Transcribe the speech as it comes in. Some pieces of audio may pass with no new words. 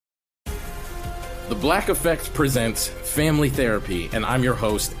The Black Effect presents Family Therapy, and I'm your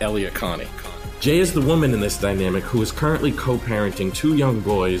host, Elliot Connie. Jay is the woman in this dynamic who is currently co-parenting 2 young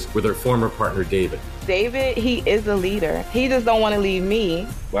boys with her former partner, David. David, he is a leader. He just don't want to leave me.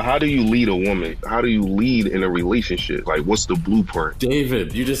 But how do you lead a woman? How do you lead in a relationship? Like, what's the blueprint?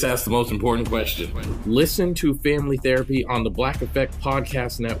 David, you just asked the most important question. Listen to Family Therapy on the Black Effect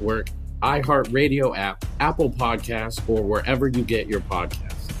Podcast Network, iHeartRadio app, Apple Podcasts, or wherever you get your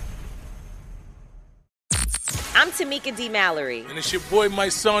podcasts. I'm Tamika D. Mallory. And it's your boy, my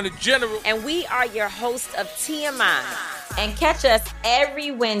son, the General. And we are your hosts of TMI. And catch us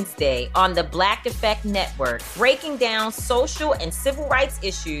every Wednesday on the Black Effect Network, breaking down social and civil rights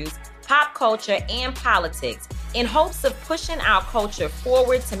issues, pop culture, and politics in hopes of pushing our culture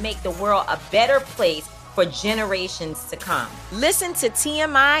forward to make the world a better place for generations to come. Listen to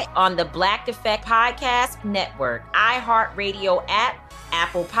TMI on the Black Effect Podcast Network, iHeartRadio app,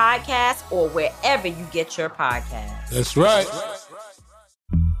 Apple Podcasts, or wherever you get your podcasts. That's right.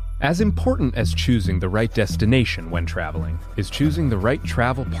 As important as choosing the right destination when traveling is choosing the right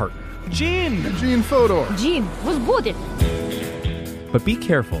travel partner. Gene Fodor. Gene, was good. But be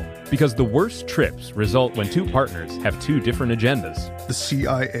careful, because the worst trips result when 2 partners have 2 different agendas. The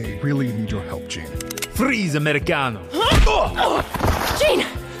CIA really need your help, Gene. Freeze, Americano. Gene,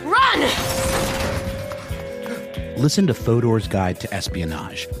 run! Listen to Fodor's Guide to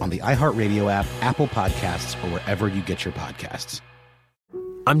Espionage on the iHeartRadio app, Apple Podcasts, or wherever you get your podcasts.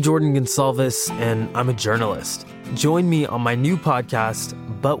 I'm Jordan Gonsalves, and I'm a journalist. Join me on my new podcast,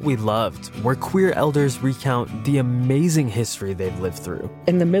 But We Loved, where queer elders recount the amazing history they've lived through.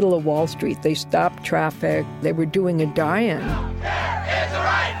 In the middle of Wall Street, they stopped traffic. They were doing a die-in. Healthcare is a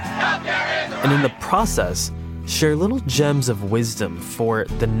right! Healthcare is a right! And in the process, share little gems of wisdom for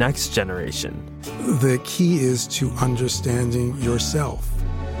the next generation. The key is to understanding yourself,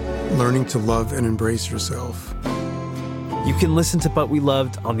 learning to love and embrace yourself. You can listen to But We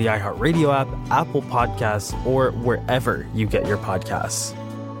Loved on the iHeartRadio app, Apple Podcasts, or wherever you get your podcasts.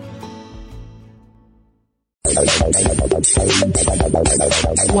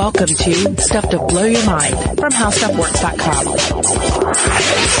 Welcome to Stuff to Blow Your Mind from HowStuffWorks.com.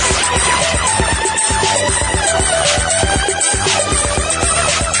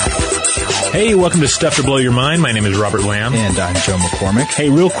 Hey, welcome to Stuff to Blow Your Mind. My name is Robert Lamb. And I'm Joe McCormick. Hey,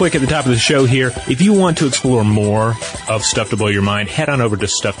 real quick at the top of the show here, if you want to explore more of Stuff to Blow Your Mind, head on over to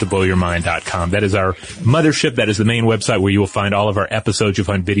StuffToBlowYourMind.com. That is our mothership. That is the main website where you will find all of our episodes. You'll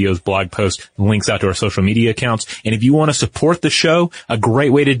find videos, blog posts, links out to our social media accounts. And if you want to support the show, a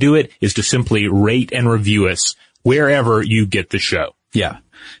great way to do it is to simply rate and review us wherever you get the show. Yeah.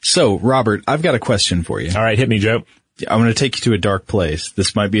 So, Robert, I've got a question for you. All right, hit me, Joe. I'm going to take you to a dark place.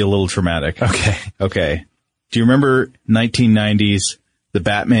 This might be a little traumatic. Okay. Do you remember 1990s, the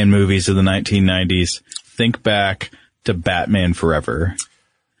Batman movies of the 1990s? Think back to Batman Forever.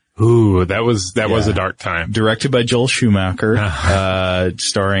 Ooh, that was a dark time. Directed by Joel Schumacher,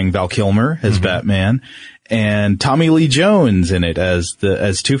 starring Val Kilmer as Batman, and Tommy Lee Jones in it as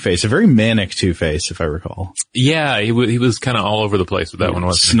Two-Face, a very manic Two-Face, if I recall. Yeah, he was kind of all over the place with that one,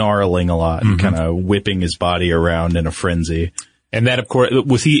 wasn't he? Snarling a lot and kind of whipping his body around in a frenzy. And that, of course,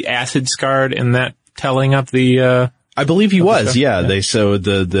 was he acid scarred in that telling of the, I believe he was, yeah. So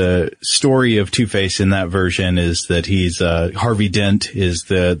the story of Two-Face in that version is that he's, Harvey Dent is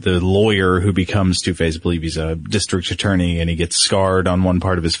the lawyer who becomes Two-Face. I believe he's a district attorney and he gets scarred on one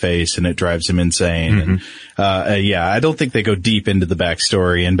part of his face and it drives him insane. And, yeah, I don't think they go deep into the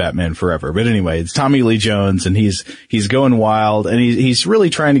backstory in Batman Forever. But anyway, it's Tommy Lee Jones and he's going wild and he's really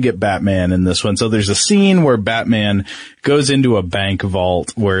trying to get Batman in this one. So there's a scene where Batman goes into a bank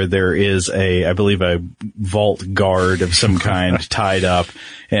vault where there is I believe a vault guard of some kind tied up.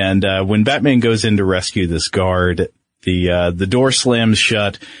 And, when Batman goes in to rescue this guard, the door slams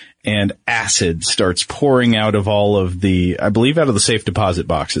shut and acid starts pouring out of all of I believe out of the safe deposit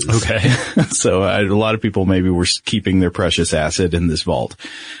boxes. Okay. So a lot of people maybe were keeping their precious acid in this vault.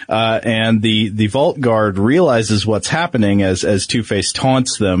 And the vault guard realizes what's happening as Two-Face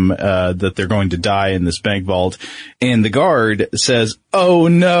taunts them, that they're going to die in this bank vault. And the guard says, "Oh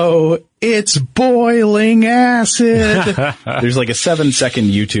no, it's boiling acid." There's like a 7-second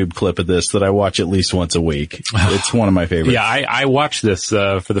YouTube clip of this that I watch at least once a week. It's one of my favorites. Yeah, I watched this,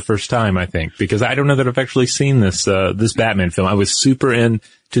 for the first time, I think, because I don't know that I've actually seen this Batman film. I was super into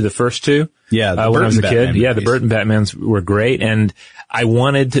the first 2. Yeah, when I was a Batman kid. movies. Yeah, the Burton Batmans were great. And I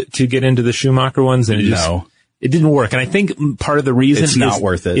wanted to get into the Schumacher ones and it didn't work. And I think part of the reason it's not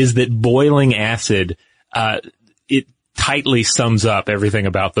worth it. Is that boiling acid, tightly sums up everything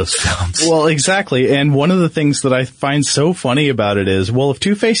about those films. Well, exactly. And one of the things that I find so funny about it is, well, if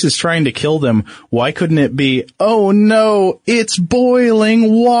Two-Face is trying to kill them, why couldn't it be, oh no, it's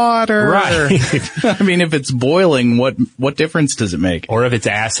boiling water? Right. I mean, if it's boiling, what difference does it make? Or if it's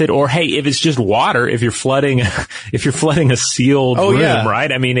acid, or hey, if it's just water, if you're flooding a sealed room,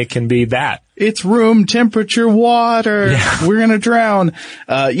 right? I mean, it can be that. It's room temperature water. Yeah. We're gonna drown.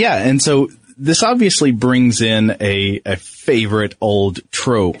 And so this obviously brings in a favorite old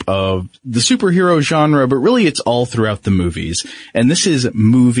trope of the superhero genre, but really it's all throughout the movies. And this is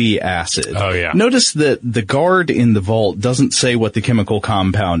movie acid. Oh, yeah. Notice that the guard in the vault doesn't say what the chemical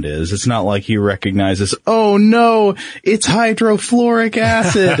compound is. It's not like he recognizes, oh no, it's hydrofluoric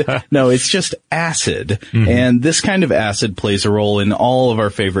acid. No, it's just acid. Mm-hmm. And this kind of acid plays a role in all of our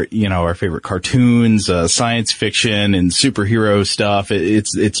favorite cartoons, science fiction and superhero stuff.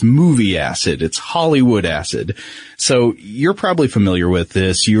 It's movie acid. It's Hollywood acid. So you're probably familiar with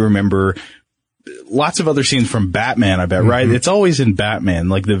this. You remember lots of other scenes from Batman, I bet, right? It's always in Batman.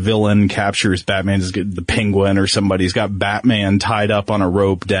 Like the villain captures Batman, the Penguin or somebody's got Batman tied up on a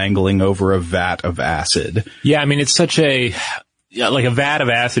rope dangling over a vat of acid. Yeah, I mean, it's such a vat of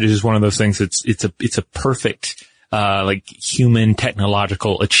acid is just one of those things. It's a perfect human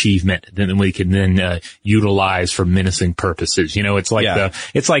technological achievement that we can then utilize for menacing purposes. You know, it's like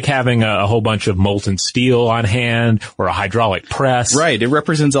it's like having a whole bunch of molten steel on hand or a hydraulic press. Right. It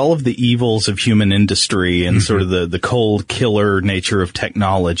represents all of the evils of human industry and sort of the cold killer nature of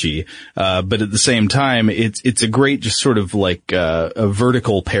technology. But at the same time, it's a great just sort of like a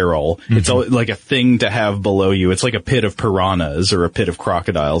vertical peril. It's like a thing to have below you. It's like a pit of piranhas or a pit of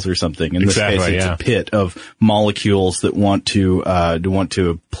crocodiles or something. In this case, it's a pit of molecules that want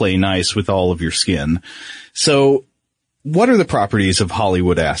to play nice with all of your skin. So what are the properties of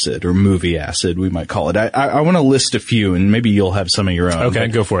Hollywood acid or movie acid, we might call it? I want to list a few, and maybe you'll have some of your own. Okay,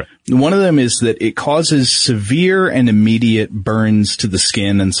 go for it. One of them is that it causes severe and immediate burns to the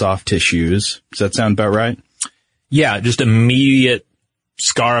skin and soft tissues. Does that sound about right? Yeah, just immediate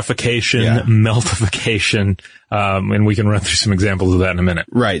scarification, meltification, and we can run through some examples of that in a minute.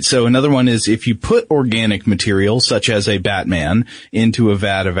 Right. So another one is if you put organic material, such as a Batman, into a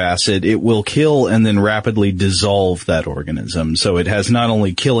vat of acid, it will kill and then rapidly dissolve that organism. So it has not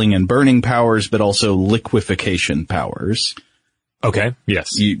only killing and burning powers, but also liquefaction powers. Okay.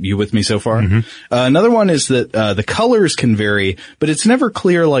 Yes. You with me so far? Mm-hmm. Another one is that the colors can vary, but it's never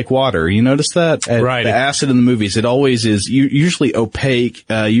clear like water. You notice that? Right. The acid in the movies, it always is usually opaque,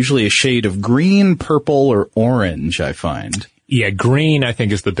 usually a shade of green, purple, or orange, I find. Yeah, green, I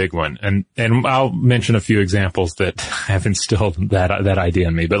think, is the big one. And I'll mention a few examples that have instilled that idea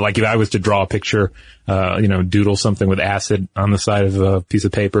in me. But like if I was to draw a picture, doodle something with acid on the side of a piece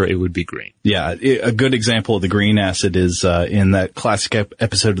of paper, it would be green. Yeah, a good example of the green acid is in that classic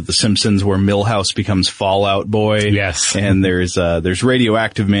episode of The Simpsons where Milhouse becomes Fallout Boy. Yes. And there's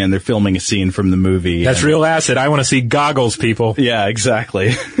Radioactive Man. They're filming a scene from the movie. That's real acid. I want to see goggles, people. Yeah,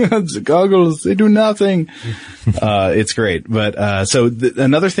 exactly. Goggles, they do nothing. It's great. But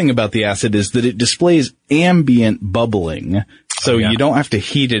another thing about the acid is that it displays ambient bubbling. So you don't have to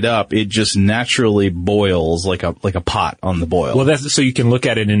heat it up. It just naturally boils like a pot on the boil. Well, that's so you can look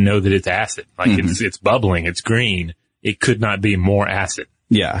at it and know that it's acid. Like it's bubbling. It's green. It could not be more acid.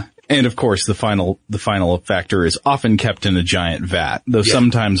 Yeah. And of course, the final factor is often kept in a giant vat, though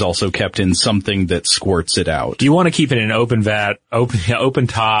sometimes also kept in something that squirts it out. You want to keep it in an open vat, open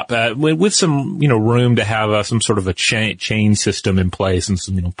top, with some, room to have some sort of a chain system in place and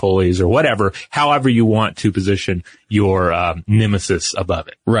some, pulleys or whatever, however you want to position your, nemesis above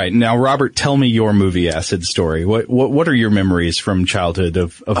it. Right. Now, Robert, tell me your movie acid story. What are your memories from childhood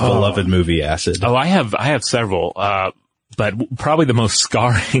of beloved movie acid? Oh, I have several. But probably the most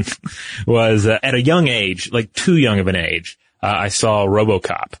scarring was at a young age, like too young of an age. I saw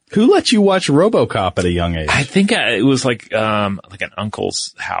RoboCop. Who let you watch RoboCop at a young age? I think it was like an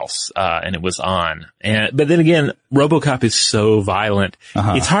uncle's house, and it was on. But then again, RoboCop is so violent.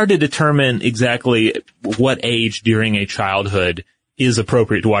 Uh-huh. It's hard to determine exactly what age during a childhood is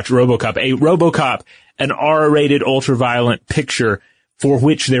appropriate to watch RoboCop, an R-rated ultra-violent picture for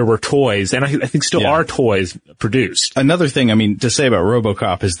which there were toys, and I think still are toys produced. Another thing, to say about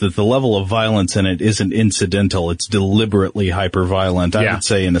RoboCop is that the level of violence in it isn't incidental. It's deliberately hyper-violent, I would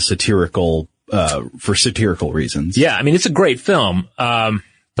say, in a satirical, for satirical reasons. Yeah, it's a great film.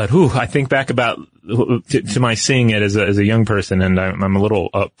 But I think back about to my seeing it as a young person, and I'm a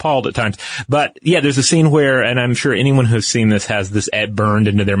little appalled at times. But yeah, there's a scene where, and I'm sure anyone who's seen this has this burned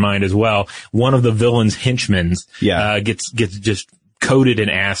into their mind as well. One of the villain's henchmen gets just coated in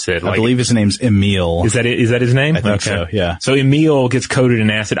acid. I believe his name's Emil. Is that it? Is that his name? I think so, yeah. So Emil gets coated in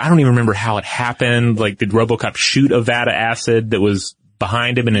acid. I don't even remember how it happened. Like, did RoboCop shoot a vat of acid that was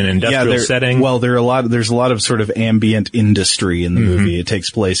behind him in an industrial setting? Well, there's a lot of sort of ambient industry in the movie. It takes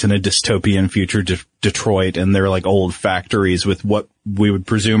place in a dystopian future Detroit, and they're like old factories with what we would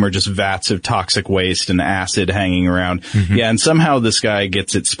presume are just vats of toxic waste and acid hanging around. Yeah, and somehow this guy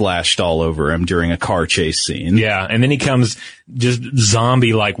gets it splashed all over him during a car chase scene. Yeah, and then he comes just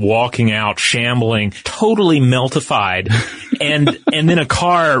zombie-like walking out, shambling, totally meltified. and then a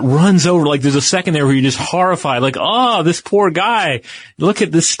car runs over. Like, there's a second there where you're just horrified. Like, oh, this poor guy. Look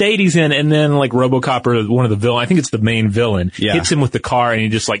at the state he's in. And then, like, RoboCop or one of the villain, I think it's the main villain, hits him with the car, and he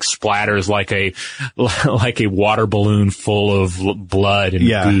just, like, splatters like a water balloon full of blood and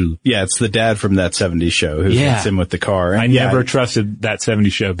goo. Yeah, it's the dad from That 70s Show who hits him with the car. And I never trusted That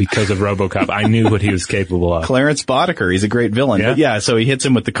 70s Show because of RoboCop. I knew what he was capable of. Clarence Boddicker, he's a great villain. Yeah. But so he hits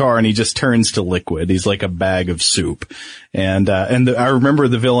him with the car, and he just turns to liquid. He's like a bag of soup. And I remember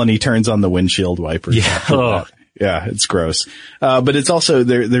the villain, he turns on the windshield wipers. Yeah. Yeah, it's gross. But it's also,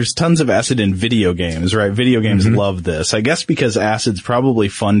 there's tons of acid in video games, right? Video games love this. I guess because acid's probably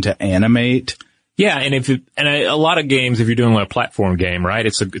fun to animate. Yeah, and a lot of games, if you're doing a platform game, right,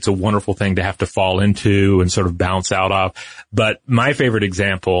 it's a wonderful thing to have to fall into and sort of bounce out of. But my favorite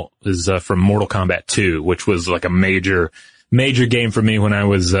example is from Mortal Kombat 2, which was like a major game for me when I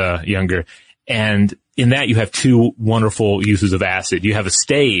was younger. And in that, you have two wonderful uses of acid. You have a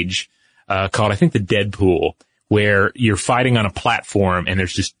stage called, I think, the Deadpool, where you're fighting on a platform, and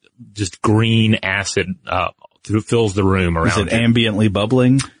there's just green acid fills the room around. Is it ambiently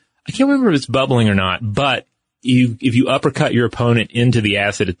bubbling? I can't remember if it's bubbling or not, but if you uppercut your opponent into the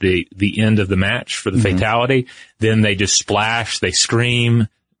acid at the end of the match for the fatality, then they just splash, they scream,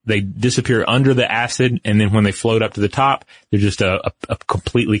 they disappear under the acid, and then when they float up to the top, they're just a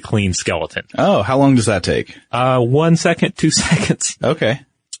completely clean skeleton. Oh, how long does that take? 1 second, 2 seconds. Okay.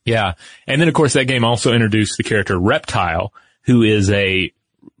 Yeah. And then, of course, that game also introduced the character Reptile, who is a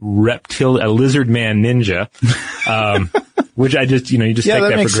lizard man ninja, which I just, you just take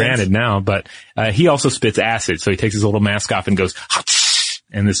that for granted now, but, he also spits acid. So he takes his little mask off and goes,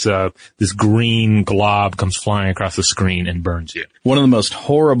 and this green glob comes flying across the screen and burns you. One of the most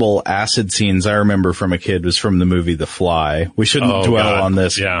horrible acid scenes I remember from a kid was from the movie The Fly. We shouldn't dwell on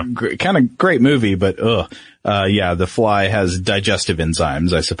this. Yeah. Kind of great movie, but The Fly has digestive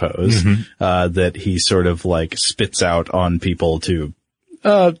enzymes, I suppose, that he sort of like spits out on people to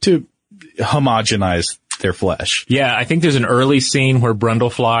homogenize their flesh. Yeah, I think there's an early scene where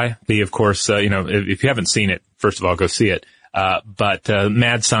Brundlefly, of course, if you haven't seen it, first of all, go see it. But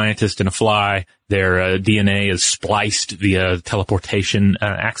mad scientist and a fly, their DNA is spliced via teleportation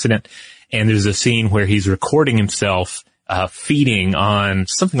accident. And there's a scene where he's recording himself feeding on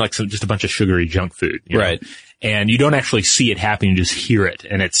something like just a bunch of sugary junk food. Right. And you don't actually see it happen, you just hear it,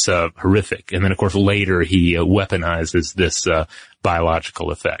 and it's horrific. And then, of course, later he weaponizes this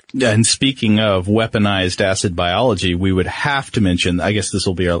biological effect. And speaking of weaponized acid biology, we would have to mention, I guess this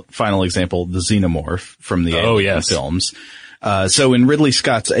will be our final example, the xenomorph from the Alien films. So in Ridley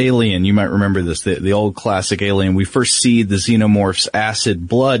Scott's Alien, you might remember this, the old classic Alien, we first see the xenomorph's acid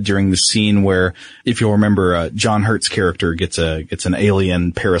blood during the scene where, if you'll remember, John Hurt's character gets an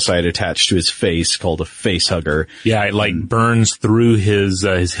alien parasite attached to his face called a face hugger. Yeah, it burns through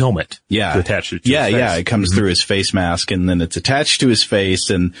his helmet. Yeah. To attach it to his face. Yeah, it comes through his face mask, and then it's attached to his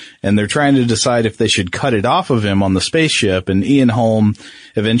face, and they're trying to decide if they should cut it off of him on the spaceship, and Ian Holm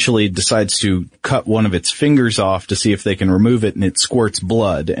eventually decides to cut one of its fingers off to see if they can remove it, and it squirts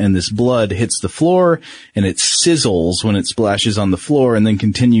blood, and this blood hits the floor, and it sizzles when it splashes on the floor, and then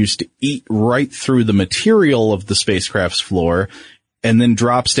continues to eat right through the material of the spacecraft's floor, and then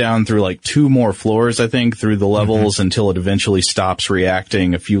drops down through like 2 more floors, I think, through the levels until it eventually stops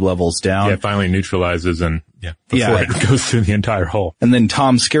reacting a few levels down. Yeah, it finally neutralizes before it goes through the entire hole. And then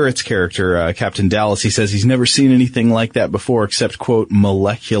Tom Skerritt's character, Captain Dallas, he says he's never seen anything like that before except, quote,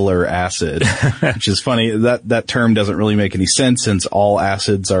 molecular acid, which is funny. That term doesn't really make any sense since all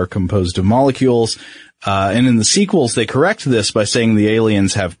acids are composed of molecules. And in the sequels, they correct this by saying the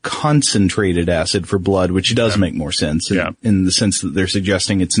aliens have concentrated acid for blood, which does make more sense in the sense that they're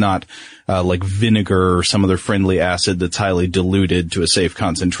suggesting it's not like vinegar or some other friendly acid that's highly diluted to a safe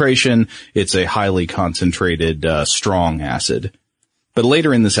concentration. It's a highly concentrated, strong acid. But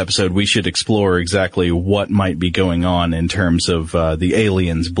later in this episode, we should explore exactly what might be going on in terms of the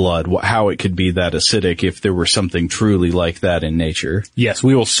alien's blood, how it could be that acidic if there were something truly like that in nature. Yes,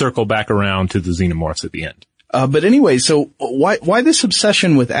 we will circle back around to the xenomorphs at the end. But anyway, so why this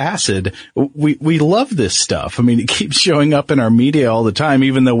obsession with acid? We love this stuff. I mean, it keeps showing up in our media all the time,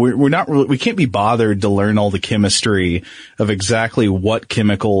 even though we can't be bothered to learn all the chemistry of exactly what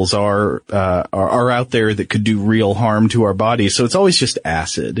chemicals are out there that could do real harm to our body. So it's always just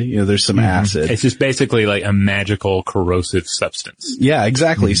acid. There's some acid. It's just basically like a magical corrosive substance. Yeah,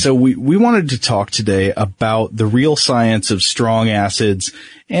 exactly. So we wanted to talk today about the real science of strong acids.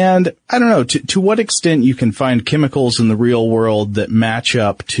 And I don't know, to what extent you can find chemicals in the real world that match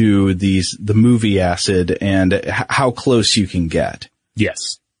up to the movie acid, and how close you can get.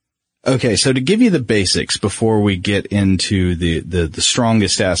 Yes. Okay, so to give you the basics before we get into the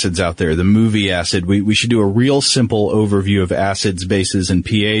strongest acids out there, the movie acid, we should do a real simple overview of acids, bases, and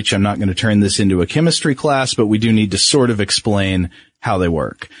pH. I'm not going to turn this into a chemistry class, but we do need to sort of explain how they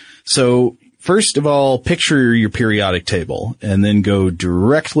work. So, first of all, picture your periodic table and then go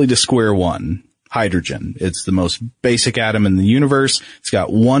directly to square one. Hydrogen. It's the most basic atom in the universe. It's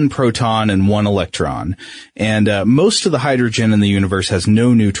got 1 proton and 1 electron. And most of the hydrogen in the universe has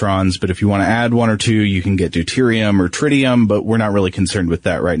no neutrons, but if you want to add 1 or 2, you can get deuterium or tritium, but we're not really concerned with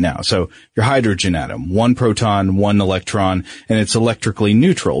that right now. So your hydrogen atom, 1 proton, 1 electron, and it's electrically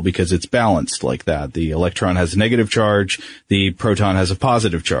neutral because it's balanced like that. The electron has a negative charge, the proton has a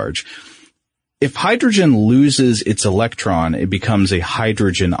positive charge. If hydrogen loses its electron, it becomes a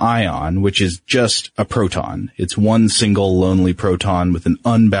hydrogen ion, which is just a proton. It's one single lonely proton with an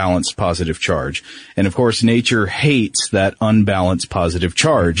unbalanced positive charge. And of course, nature hates that unbalanced positive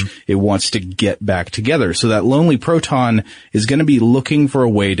charge. It wants to get back together. So that lonely proton is going to be looking for a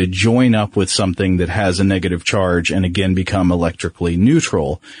way to join up with something that has a negative charge and again become electrically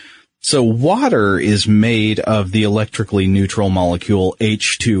neutral. So water is made of the electrically neutral molecule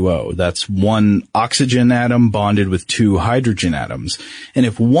H2O. That's 1 oxygen atom bonded with 2 hydrogen atoms. And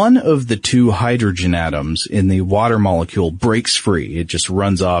if one of the 2 hydrogen atoms in the water molecule breaks free, it just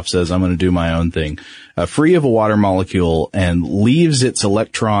runs off, says, I'm going to do my own thing, free of a water molecule and leaves its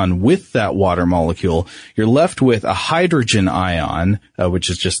electron with that water molecule, you're left with a hydrogen ion,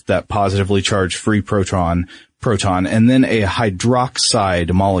 which is just that positively charged free proton, and then a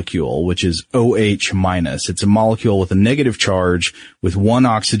hydroxide molecule, which is OH-. It's a molecule with a negative charge with 1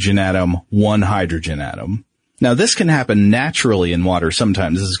 oxygen atom, 1 hydrogen atom. Now, this can happen naturally in water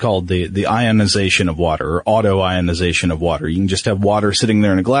sometimes. This is called the ionization of water, or auto-ionization of water. You can just have water sitting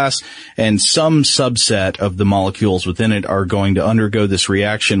there in a glass, and some subset of the molecules within it are going to undergo this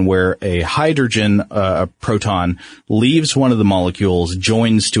reaction where a hydrogen, a proton, leaves one of the molecules,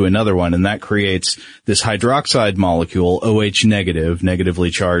 joins to another one, and that creates this hydroxide molecule, OH negative,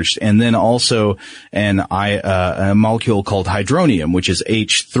 negatively charged, and then also a molecule called hydronium, which is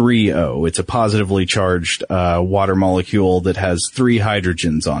H3O. It's a positively charged water molecule that has 3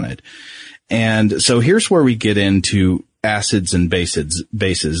 hydrogens on it. And so here's where we get into acids and bases.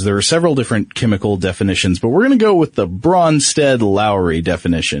 There are several different chemical definitions, but we're going to go with the Bronsted-Lowry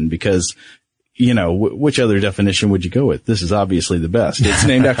definition because, which other definition would you go with? This is obviously the best. It's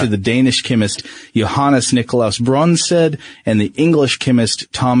named after the Danish chemist Johannes Nicolaus Bronsted and the English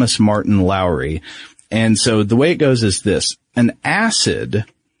chemist Thomas Martin Lowry. And so the way it goes is this. An acid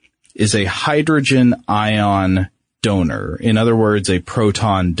is a hydrogen ion donor. In other words, a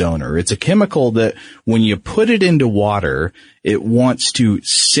proton donor. It's a chemical that when you put it into water, it wants to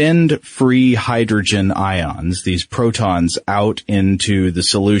send free hydrogen ions, these protons, out into the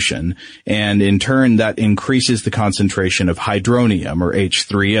solution. And in turn, that increases the concentration of hydronium, or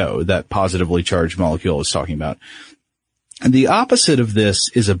H3O, that positively charged molecule I was talking about. And the opposite of this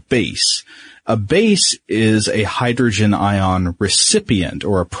is a base. A base is a hydrogen ion recipient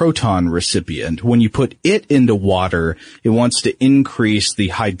or a proton recipient. When you put it into water, it wants to increase the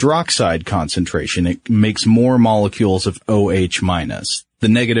hydroxide concentration. It makes more molecules of OH-, the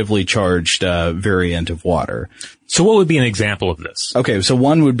negatively charged variant of water. So what would be an example of this? Okay, so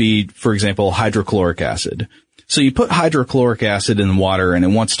one would be, for example, hydrochloric acid. So you put hydrochloric acid in water and it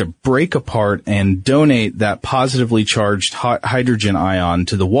wants to break apart and donate that positively charged hydrogen ion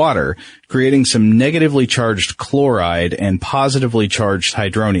to the water, creating some negatively charged chloride and positively charged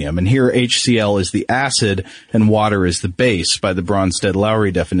hydronium. And here HCl is the acid and water is the base by the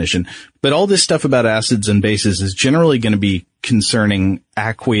Bronsted-Lowry definition. But all this stuff about acids and bases is generally going to be concerning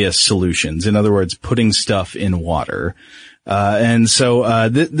aqueous solutions. In other words, putting stuff in water.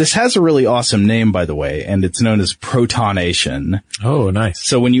 This has a really awesome name, by the way, and it's known as protonation. Oh, nice.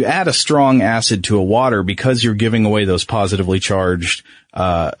 So when you add a strong acid to a water, because you're giving away those positively charged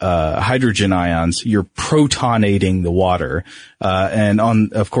hydrogen ions, you're protonating the water.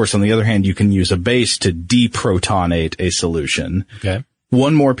 Of course, on the other hand, you can use a base to deprotonate a solution. Okay.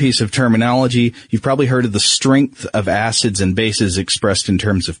 One more piece of terminology. You've probably heard of the strength of acids and bases expressed in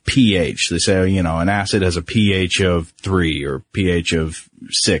terms of pH. They say, an acid has a pH of 3 or pH of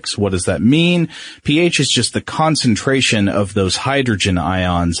 6. What does that mean? pH is just the concentration of those hydrogen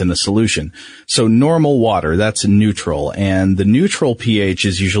ions in a solution. So normal water, that's neutral, and the neutral pH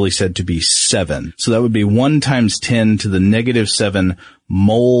is usually said to be 7. So that would be 1 times 10 to the negative 7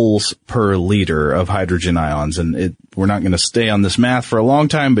 moles per liter of hydrogen ions. And we're not going to stay on this math for a long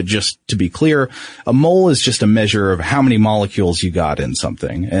time, but just to be clear, a mole is just a measure of how many molecules you got in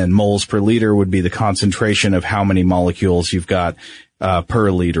something. And moles per liter would be the concentration of how many molecules you've got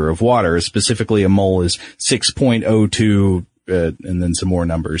per liter of water. Specifically, a mole is 6.02 and then some more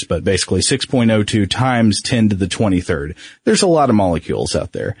numbers, but basically 6.02 times 10 to the 23rd. There's a lot of molecules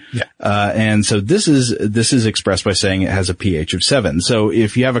out there. Yeah. And so this is expressed by saying it has a pH of 7. So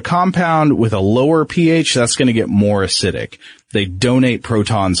if you have a compound with a lower pH, that's going to get more acidic. They donate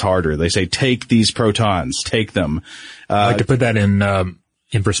protons harder. They say, take these protons, take them. I'd like to put that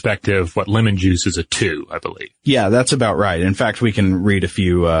in perspective, what lemon juice is a 2, I believe. Yeah, that's about right. In fact, we can read a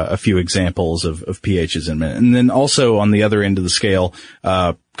few examples of pHs in a minute. And then also on the other end of the scale,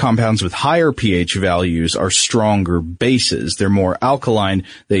 compounds with higher pH values are stronger bases. They're more alkaline.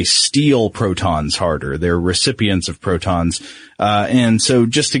 They steal protons harder. They're recipients of protons. And so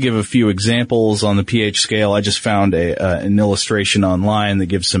just to give a few examples on the pH scale, I just found an illustration online that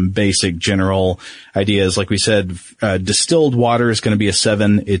gives some basic general ideas. Like we said, distilled water is going to be a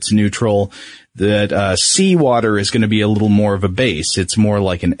 7. It's neutral. That seawater is going to be a little more of a base. It's more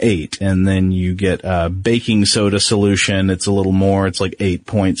like an 8. And then you get baking soda solution. It's a little more. It's like 8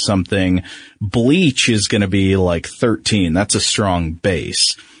 point something. Bleach is going to be like 13. That's a strong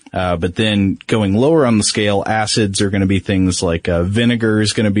base. But then going lower on the scale, acids are going to be things like vinegar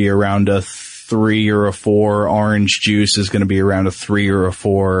is going to be around a 3 or a 4. Orange juice is going to be around a 3 or a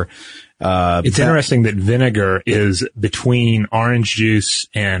 4. It's interesting that vinegar is between orange juice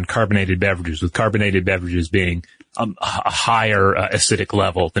and carbonated beverages, with carbonated beverages being a higher acidic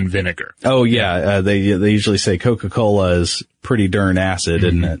level than vinegar. Oh yeah, they usually say Coca-Cola is pretty darn acid,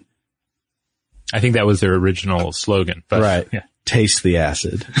 isn't it? I think that was their original slogan. But, right. Yeah. Taste the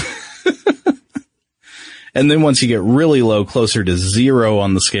acid. And then once you get really low, closer to 0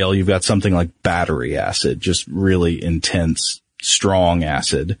 on the scale, you've got something like battery acid, just really intense, strong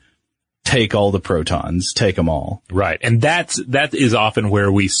acid. Take all the protons, take them all. Right. And that is often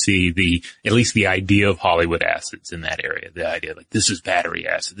where we see at least the idea of Hollywood acids in that area. The idea like, this is battery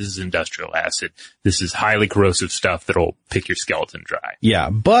acid, this is industrial acid, this is highly corrosive stuff that'll pick your skeleton dry. Yeah,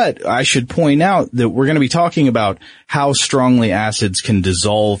 but I should point out that we're going to be talking about how strongly acids can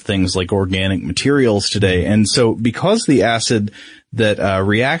dissolve things like organic materials today. And so because the acid that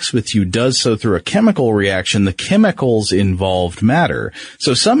reacts with you does so through a chemical reaction, the chemicals involved matter.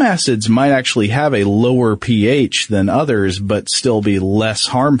 So some acids might actually have a lower pH than others, but still be less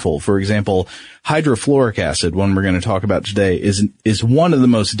harmful. For example, hydrofluoric acid, one we're going to talk about today, is one of the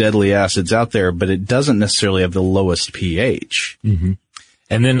most deadly acids out there, but it doesn't necessarily have the lowest pH. Mm-hmm.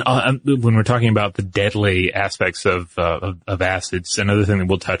 And then when we're talking about the deadly aspects of acids, another thing that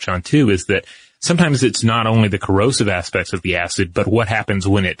we'll touch on too is that sometimes it's not only the corrosive aspects of the acid, but what happens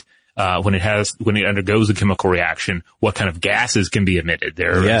when it undergoes a chemical reaction, what kind of gases can be emitted.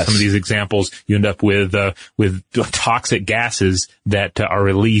 There are some of these examples, you end up with toxic gases that are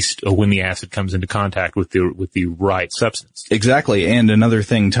released when the acid comes into contact with the right substance. Exactly. And another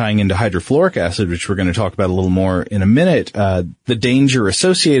thing tying into hydrofluoric acid, which we're going to talk about a little more in a minute, the danger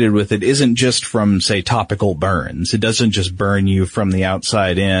associated with it isn't just from, say, topical burns. It doesn't just burn you from the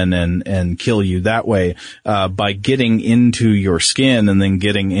outside in and kill you that way. By getting into your skin and then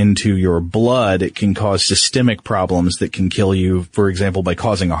getting into your blood, it can cause systemic problems that can kill you, for example, by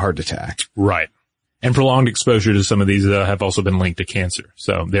causing a heart attack. Right. And prolonged exposure to some of these have also been linked to cancer.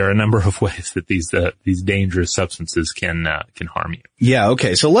 So there are a number of ways that these dangerous substances can harm you. Yeah,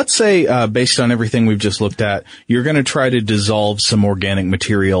 okay. So let's say, based on everything we've just looked at, you're going to try to dissolve some organic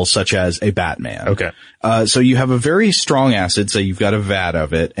material such as a Batman. Okay. So you have a very strong acid, so you've got a vat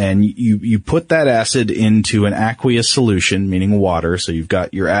of it, and you put that acid into an aqueous solution, meaning water. So you've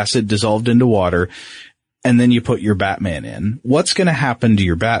got your acid dissolved into water, and then you put your Batman in. What's going to happen to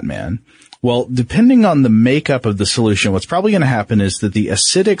your Batman? Well, depending on the makeup of the solution, what's probably going to happen is that the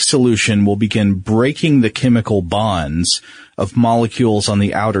acidic solution will begin breaking the chemical bonds of molecules on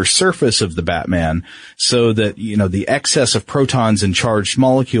the outer surface of the Batman so that, the excess of protons and charged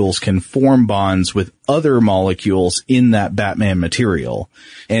molecules can form bonds with other molecules in that Batman material.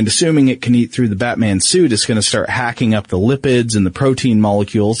 And assuming it can eat through the Batman suit, it's going to start hacking up the lipids and the protein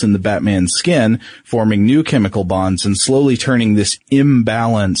molecules in the Batman's skin, forming new chemical bonds and slowly turning this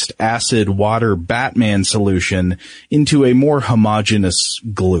imbalanced acid-water Batman solution into a more homogeneous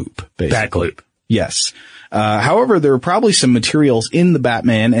gloop, basically. Bat gloop. Yes. However, there are probably some materials in the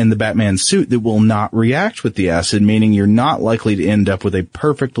Batman and the Batman suit that will not react with the acid, meaning you're not likely to end up with a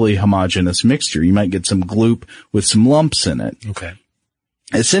perfectly homogeneous mixture. You might get some gloop with some lumps in it. Okay.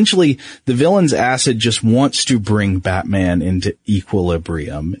 Essentially, the villain's acid just wants to bring Batman into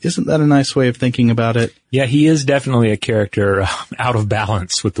equilibrium. Isn't that a nice way of thinking about it? Yeah, he is definitely a character out of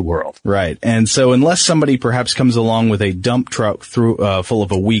balance with the world. Right. And so unless somebody perhaps comes along with a dump truck full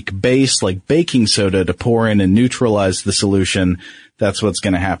of a weak base like baking soda to pour in and neutralize the solution, that's what's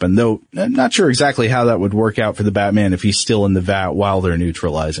going to happen. Though I'm not sure exactly how that would work out for the Batman if he's still in the vat while they're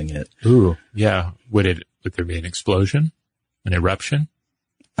neutralizing it. Ooh, yeah. Would there be an explosion? An eruption?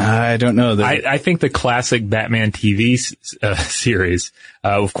 I don't know. I think the classic Batman TV series,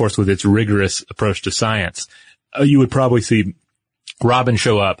 of course, with its rigorous approach to science, you would probably see Robin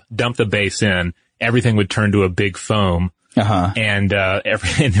show up, dump the base in, everything would turn to a big foam, and there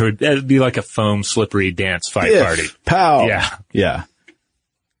would be like a foam slippery dance fight party. Pow! Yeah.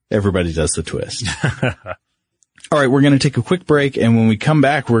 Everybody does the twist. All right, we're going to take a quick break, and when we come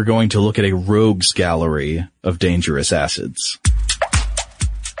back, we're going to look at a rogues gallery of dangerous acids.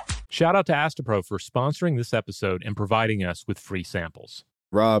 Shout out to Astepro for sponsoring this episode and providing us with free samples.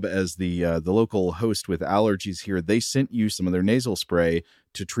 Rob, as the local host with allergies here, they sent you some of their nasal spray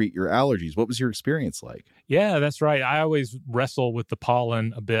to treat your allergies. What was your experience like? Yeah, that's right. I always wrestle with the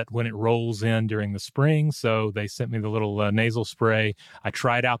pollen a bit when it rolls in during the spring, so they sent me the little nasal spray. I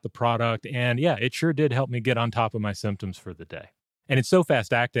tried out the product, and yeah, it sure did help me get on top of my symptoms for the day. And it's so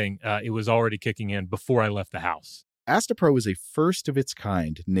fast acting, it was already kicking in before I left the house. Astepro is a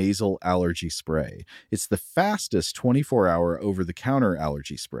first-of-its-kind nasal allergy spray. It's the fastest 24-hour over-the-counter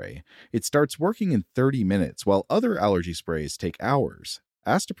allergy spray. It starts working in 30 minutes, while other allergy sprays take hours.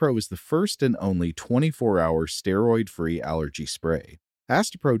 Astepro is the first and only 24-hour steroid-free allergy spray.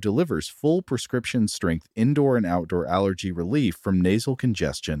 Astepro delivers full prescription-strength indoor and outdoor allergy relief from nasal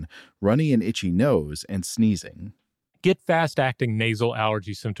congestion, runny and itchy nose, and sneezing. Get fast-acting nasal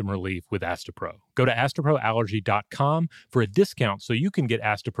allergy symptom relief with Astepro. Go to asteproallergy.com for a discount so you can get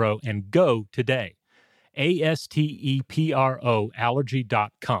Astepro and go today. ASTEPRO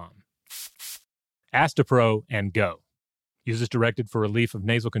allergy.com. Astepro and go. Use as directed for relief of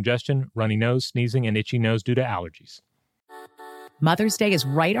nasal congestion, runny nose, sneezing, and itchy nose due to allergies. Mother's Day is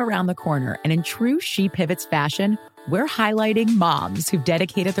right around the corner, and in true She Pivots fashion, we're highlighting moms who've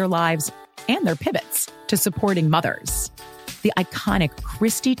dedicated their lives and their pivots to supporting mothers. The iconic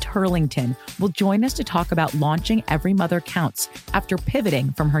Christy Turlington will join us to talk about launching Every Mother Counts after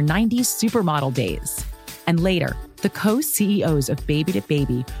pivoting from her 90s supermodel days. And later, the co-CEOs of Baby to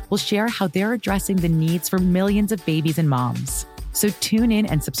Baby will share how they're addressing the needs for millions of babies and moms. So tune in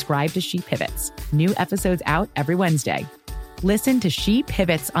and subscribe to She Pivots. New episodes out every Wednesday. Listen to She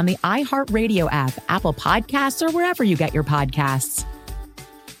Pivots on the iHeartRadio app, Apple Podcasts, or wherever you get your podcasts.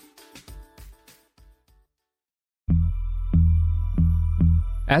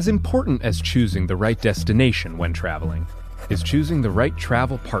 As important as choosing the right destination when traveling is choosing the right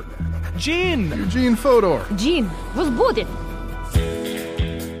travel partner. Eugene Fodor. Gene, was будет?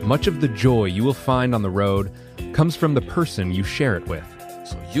 Much of the joy you will find on the road comes from the person you share it with.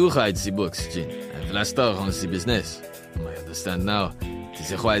 So you write the books, Gene, and Vlastar runs the business. I understand now. It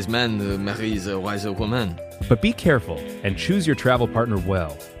is a wise man who marries a wiser woman. But be careful and choose your travel partner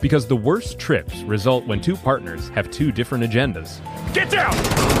well, because the worst trips result when two partners have two different agendas. Get down!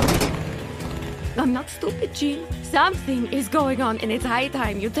 I'm not stupid, Gene. Something is going on, and it's high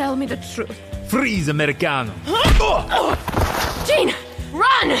time you tell me the truth. Freeze, Americano! Gene,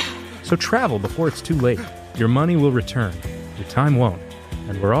 run! So travel before it's too late. Your money will return, your time won't,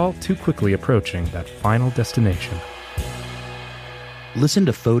 and we're all too quickly approaching that final destination. Listen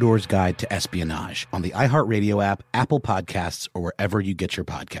to Fodor's Guide to Espionage on the iHeartRadio app, Apple Podcasts, or wherever you get your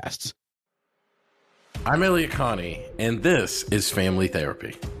podcasts. I'm Elliot Connie, and this is Family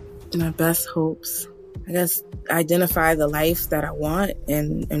Therapy. My best hopes, I guess, identify the life that I want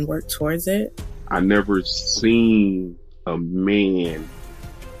and work towards it. I never seen a man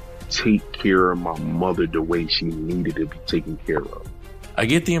take care of my mother the way she needed to be taken care of. I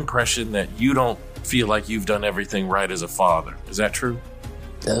get the impression that you don't feel like you've done everything right as a father. Is that true?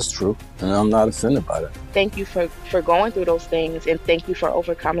 That's true, and I'm not offended by that. Thank you for going through those things, and thank you for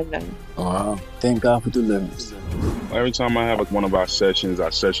overcoming them. Thank God for deliverance. Every time I have one of our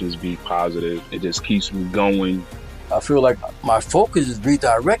sessions be positive. It just keeps me going. I feel like my focus is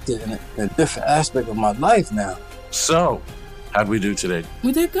redirected in a different aspect of my life now. So, how'd we do today?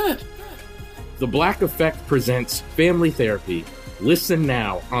 We did good. The Black Effect presents Family Therapy. Listen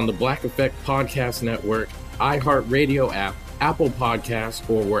now on the Black Effect Podcast Network, iHeartRadio app, Apple Podcasts,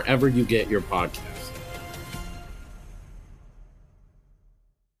 or wherever you get your podcasts.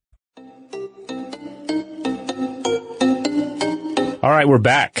 All right, we're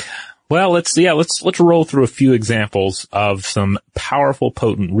back. Well, let's roll through a few examples of some powerful,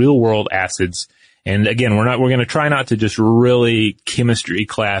 potent, real-world acids. And again, we're going to try not to just really chemistry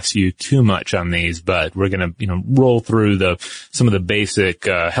class you too much on these, but we're going to, roll through some of the basic,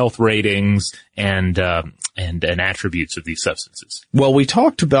 health ratings and attributes of these substances. Well, we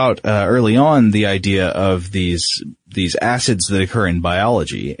talked about, early on the idea of these acids that occur in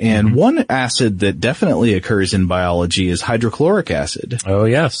biology. And one acid that definitely occurs in biology is hydrochloric acid. Oh,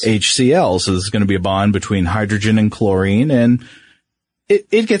 yes. HCl. So this is going to be a bond between hydrogen and chlorine, and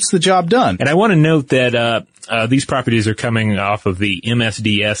it gets the job done. And I want to note that these properties are coming off of the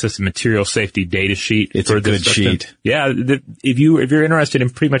MSDS, it's a material safety data sheet. It's a good sheet. Yeah, if you're interested in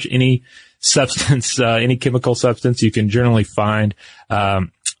pretty much any substance, any chemical substance, you can generally find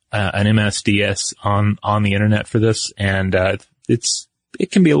an MSDS on the internet for this, and it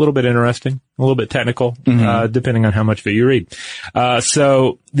can be a little bit interesting, a little bit technical, depending on how much of it you read.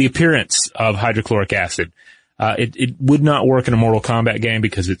 So the appearance of hydrochloric acid. It would not work in a Mortal Kombat game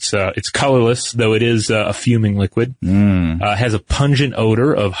because it's colorless, though it is a fuming liquid. Has a pungent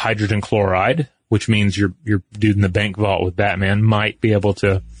odor of hydrogen chloride, which means your dude in the bank vault with Batman might be able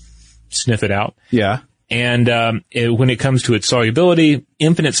to sniff it out. Yeah. And when it comes to its solubility,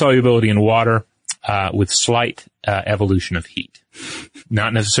 infinite solubility in water, with slight evolution of heat.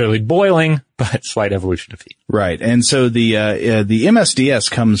 Not necessarily boiling, but slight evolution of heat. Right. And so the MSDS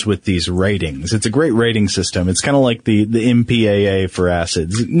comes with these ratings. It's a great rating system. It's kind of like the MPAA for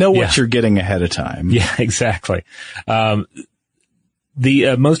acids. Know what you're getting ahead of time. Yeah, exactly. Most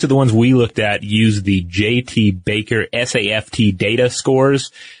of the ones we looked at use the J.T. Baker SAFT data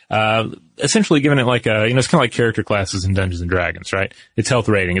scores, essentially giving it like it's kind of like character classes in Dungeons and Dragons, right? It's health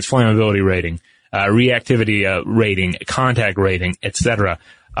rating, it's flammability rating, reactivity rating, contact rating, etc.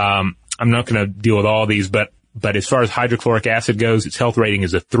 I'm not going to deal with all these, but as far as hydrochloric acid goes, its health rating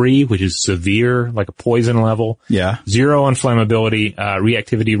is a 3, which is severe, like a poison level. Yeah. 0 on flammability.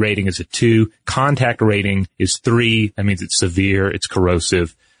 Reactivity rating is a 2. Contact rating is 3. That means it's severe, it's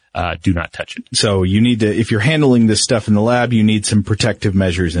corrosive. Do not touch it. So you need to, if you're handling this stuff in the lab, you need some protective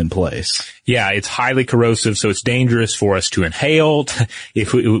measures in place. Yeah, it's highly corrosive, so it's dangerous for us to inhale.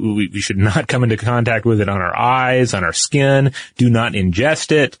 If we should not come into contact with it on our eyes, on our skin. Do not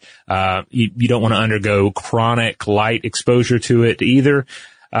ingest it. You don't want to undergo chronic light exposure to it either.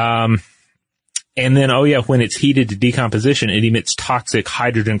 And then, when it's heated to decomposition, it emits toxic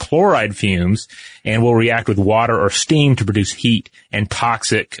hydrogen chloride fumes and will react with water or steam to produce heat and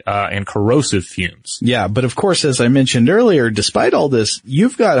toxic and corrosive fumes. Yeah, but of course, as I mentioned earlier, despite all this,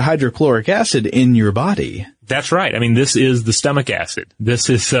 you've got hydrochloric acid in your body. That's right. I mean, this is the stomach acid. This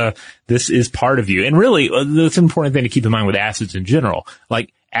is part of you. And really, that's an important thing to keep in mind with acids in general.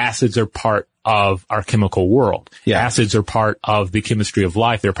 Like, acids are part of our chemical world. Yeah. Acids are part of the chemistry of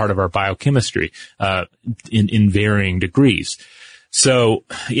life. They're part of our biochemistry, in varying degrees. So,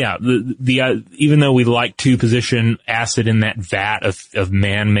 yeah, even though we like to position acid in that vat of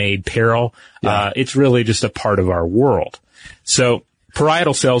man-made peril, it's really just a part of our world. So,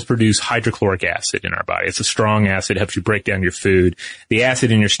 parietal cells produce hydrochloric acid in our body. It's a strong acid, helps you break down your food. The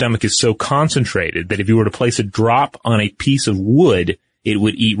acid in your stomach is so concentrated that if you were to place a drop on a piece of wood, it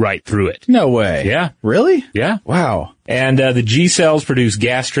would eat right through it. No way. Yeah. Really? Yeah. Wow. And the G cells produce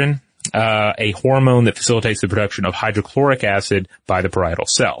gastrin, a hormone that facilitates the production of hydrochloric acid by the parietal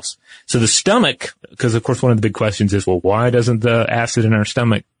cells. So the stomach, because of course one of the big questions is, well, why doesn't the acid in our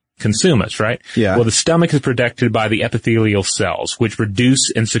stomach consume us, right? Yeah. Well, the stomach is protected by the epithelial cells, which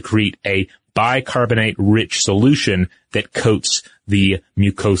produce and secrete a bicarbonate-rich solution that coats the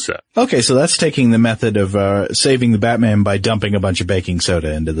mucosa. Okay, so that's taking the method of saving the Batman by dumping a bunch of baking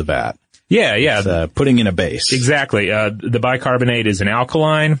soda into the vat. Yeah. It's, putting in a base. Exactly. The bicarbonate is an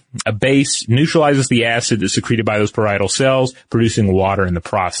alkaline. A base neutralizes the acid that's secreted by those parietal cells, producing water in the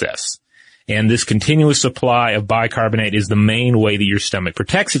process. And this continuous supply of bicarbonate is the main way that your stomach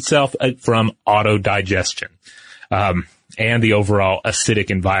protects itself from autodigestion. and the overall acidic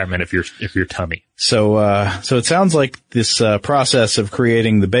environment of your tummy. So it sounds like this process of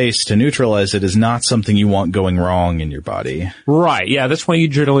creating the base to neutralize it is not something you want going wrong in your body. Right. Yeah. That's why you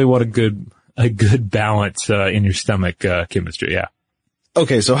generally want a good balance in your stomach chemistry. Yeah.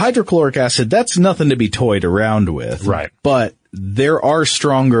 Okay. So hydrochloric acid, that's nothing to be toyed around with. Right. But there are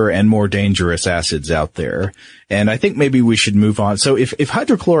stronger and more dangerous acids out there. And I think maybe we should move on. So if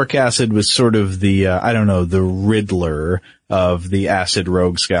hydrochloric acid was sort of the, the Riddler of the acid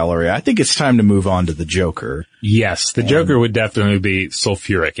rogues gallery, I think it's time to move on to the Joker. Yes. The Joker would definitely be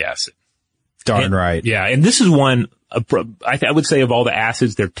sulfuric acid. Darn right. Yeah. And this is one, I would say of all the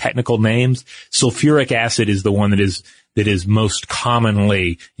acids, their technical names, sulfuric acid is the one that is most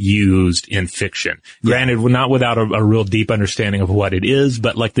commonly used in fiction. Granted, not without a real deep understanding of what it is,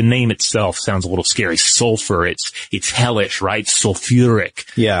 but like the name itself sounds a little scary. Sulfur, it's hellish, right? Sulfuric.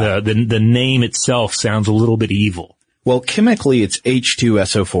 Yeah. The name itself sounds a little bit evil. Well, chemically, it's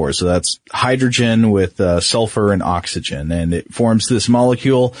H2SO4, so that's hydrogen with sulfur and oxygen, and it forms this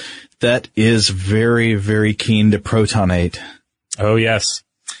molecule that is very, very keen to protonate. Oh, yes.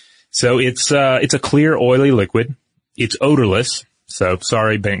 So it's a clear, oily liquid. It's odorless. So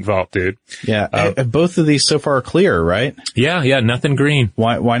sorry, Bank Vault dude. Yeah. Both of these so far are clear, right? Yeah. Nothing green.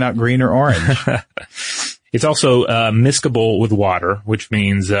 Why not green or orange? It's also miscible with water, which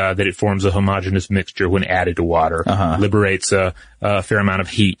means that it forms a homogeneous mixture when added to water. Liberates a fair amount of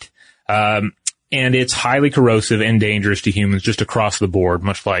heat. And it's highly corrosive and dangerous to humans just across the board,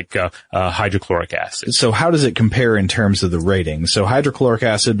 much like hydrochloric acid. So how does it compare in terms of the rating? So hydrochloric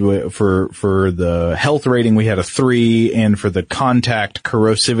acid, for the health rating, we had a 3, and for the contact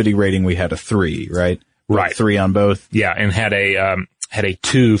corrosivity rating, we had a 3, right? Right. 3 on both. Yeah, and had a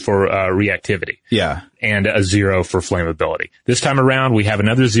 2 for reactivity. Yeah. And a 0 for flammability. This time around, we have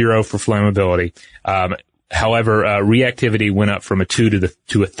another 0 for flammability. However, reactivity went up from a 2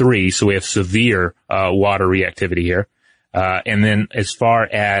 to a 3, so we have severe water reactivity here. And then as far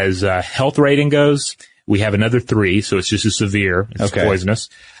as health rating goes, we have another 3, so it's just as severe. It's poisonous.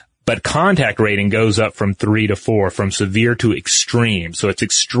 But contact rating goes up from 3 to 4, from severe to extreme, so it's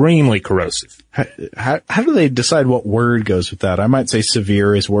extremely corrosive. How do they decide what word goes with that? I might say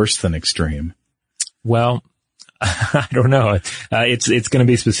severe is worse than extreme. Well, I don't know. It's going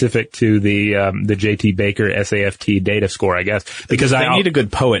to be specific to the JT Baker SAFT data score, I guess, because they need a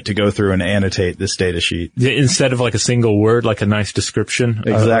good poet to go through and annotate this data sheet instead of like a single word, like a nice description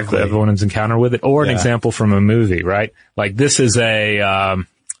of everyone's encounter with it, or an example from a movie, right? Like this is a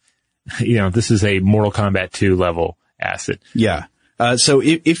Mortal Kombat 2 level acid. Yeah. So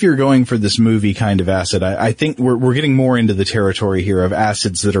if you're going for this movie kind of acid, I think we're getting more into the territory here of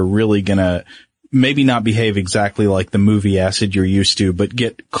acids that are really gonna maybe not behave exactly like the movie acid you're used to, but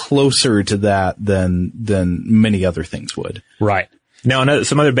get closer to that than many other things would. Right. Now,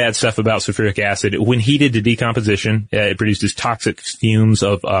 some other bad stuff about sulfuric acid. When heated to decomposition, it produces toxic fumes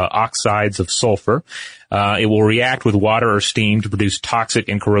of oxides of sulfur. It will react with water or steam to produce toxic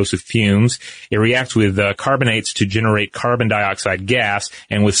and corrosive fumes. It reacts with carbonates to generate carbon dioxide gas,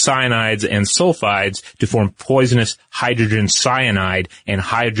 and with cyanides and sulfides to form poisonous hydrogen cyanide and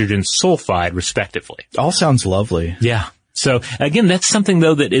hydrogen sulfide, respectively. All sounds lovely. Yeah. So again, that's something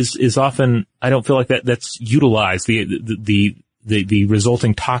though that is often, I don't feel like that's utilized. The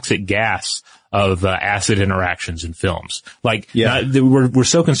resulting toxic gas of acid interactions in films. We're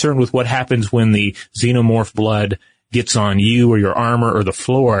so concerned with what happens when the xenomorph blood gets on you or your armor or the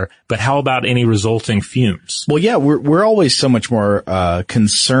floor, but how about any resulting fumes? Well, yeah, we're always so much more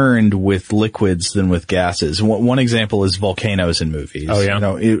concerned with liquids than with gases. One example is volcanoes in movies. Oh,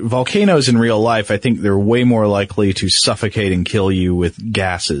 yeah. Volcanoes in real life, I think they're way more likely to suffocate and kill you with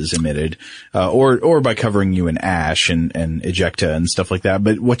gases emitted, or by covering you in ash and ejecta and stuff like that.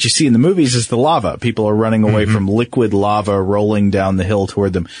 But what you see in the movies is the lava. People are running away from liquid lava rolling down the hill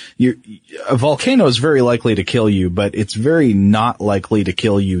toward them. A volcano is very likely to kill you, but it's very not likely to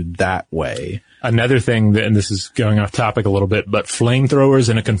kill you that way. Another thing, and this is going off topic a little bit, but flamethrowers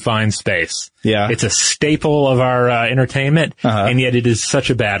in a confined space. Yeah. It's a staple of our entertainment, and yet it is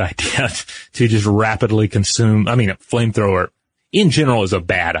such a bad idea to just rapidly consume. I mean, a flamethrower in general is a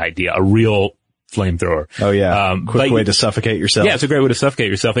bad idea, a real flamethrower. Oh, yeah. Quick way to suffocate yourself. Yeah, it's a great way to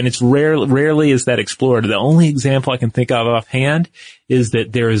suffocate yourself, and it's rarely is that explored. The only example I can think of offhand is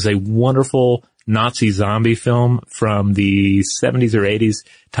that there is a wonderful Nazi zombie film from the 70s or 80s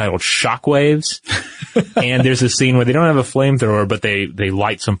titled Shockwaves. And there's a scene where they don't have a flamethrower, but they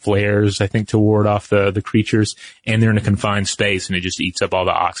light some flares, I think, to ward off the creatures. And they're in a confined space, and it just eats up all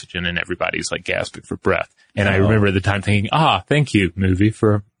the oxygen, and everybody's like gasping for breath. And I remember at the time thinking, thank you, movie,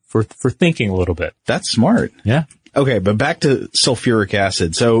 for thinking a little bit. That's smart. Yeah. Okay, but back to sulfuric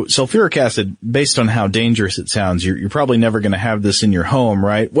acid. So sulfuric acid, based on how dangerous it sounds, you're probably never going to have this in your home,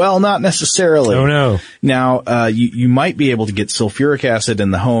 right? Well, not necessarily. Oh no. Now, you might be able to get sulfuric acid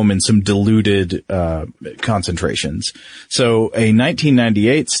in the home in some diluted concentrations. So a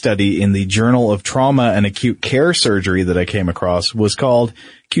 1998 study in the Journal of Trauma and Acute Care Surgery that I came across was called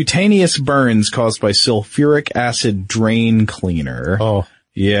Cutaneous Burns Caused by Sulfuric Acid Drain Cleaner. Oh.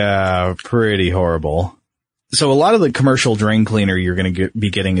 Yeah, pretty horrible. So a lot of the commercial drain cleaner you're going to be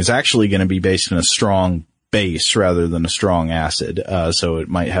getting is actually going to be based on a strong base rather than a strong acid. So it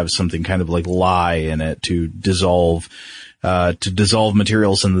might have something kind of like lye in it to dissolve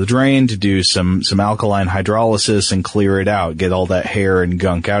materials in the drain, to do some alkaline hydrolysis and clear it out, get all that hair and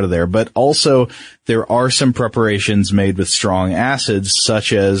gunk out of there. But also there are some preparations made with strong acids,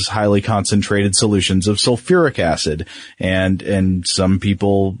 such as highly concentrated solutions of sulfuric acid. And some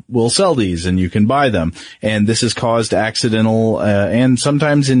people will sell these and you can buy them. And this has caused accidental, and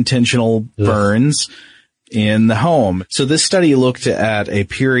sometimes intentional burns in the home. So this study looked at a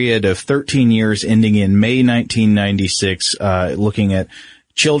period of 13 years ending in May 1996, looking at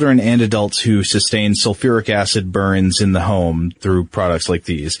children and adults who sustained sulfuric acid burns in the home through products like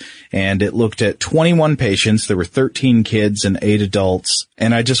these. And it looked at 21 patients. There were 13 kids and 8 adults.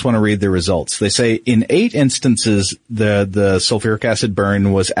 And I just want to read the results. They say in 8 instances, the sulfuric acid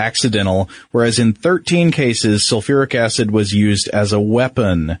burn was accidental, whereas in 13 cases, sulfuric acid was used as a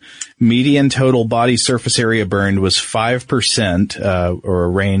weapon. Median total body surface area burned was 5%, or a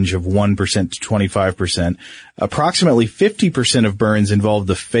range of 1% to 25%. Approximately 50% of burns involved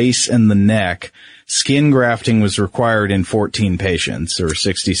the face and the neck. Skin grafting was required in 14 patients, or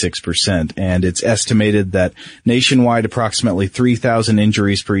 66%, and it's estimated that nationwide approximately 3,000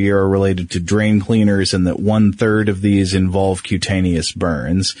 injuries per year are related to drain cleaners, and that 1/3 of these involve cutaneous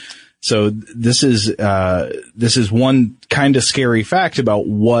burns. So this is one kind of scary fact about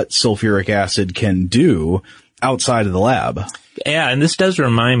what sulfuric acid can do outside of the lab. Yeah, and this does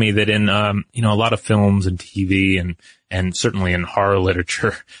remind me that in a lot of films and TV and certainly in horror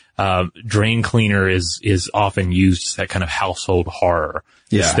literature, drain cleaner is often used as that kind of household horror.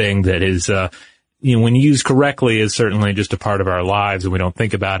 Yeah. This thing that is when used correctly is certainly just a part of our lives and we don't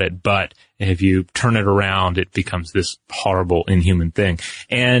think about it, but if you turn it around, it becomes this horrible, inhuman thing.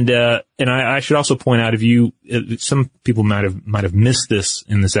 And I should also point out, some people might have missed this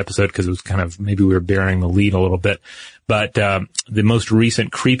in this episode because it was kind of, maybe we were bearing the lead a little bit. But the most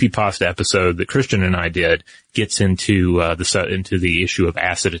recent Creepypasta episode that Christian and I did gets into the issue of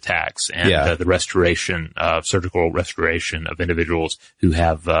acid attacks and the restoration of surgical restoration of individuals who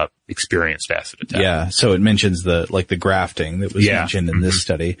have experienced acid attacks. Yeah, so it mentions the grafting that was mentioned in this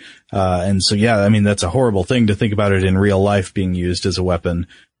study. And so that's a horrible thing to think about it in real life being used as a weapon.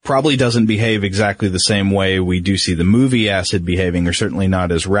 Probably doesn't behave exactly the same way we do see the movie acid behaving, or certainly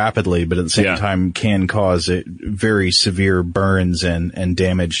not as rapidly, but at the same time can cause very severe burns and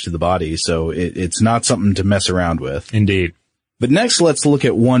damage to the body. So it's not something to mess around with. Indeed. But next, let's look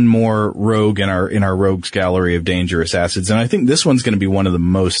at one more rogue in our rogues gallery of dangerous acids. And I think this one's going to be one of the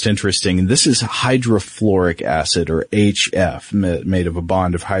most interesting. This is hydrofluoric acid, or HF, made of a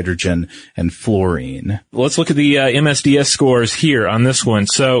bond of hydrogen and fluorine. Let's look at the MSDS scores here on this one.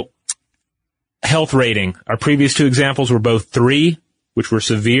 So, health rating. Our previous 2 examples were both 3, which were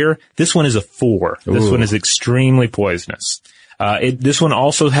severe. This one is a 4. This one is extremely poisonous. This one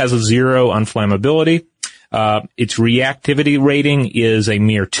also has a 0 on flammability. Its reactivity rating is a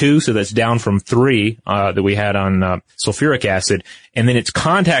mere 2, so that's down from 3 that we had on sulfuric acid. And then its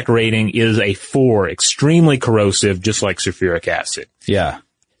contact rating is a 4, extremely corrosive, just like sulfuric acid. Yeah.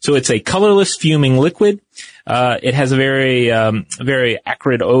 So it's a colorless fuming liquid. It has a very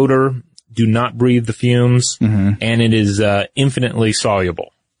acrid odor. Do not breathe the fumes. Mm-hmm. And it is infinitely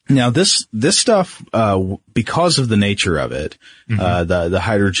soluble. Now this stuff, because of the nature of it, the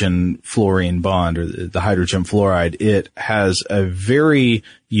hydrogen fluorine bond, or the hydrogen fluoride, it has a very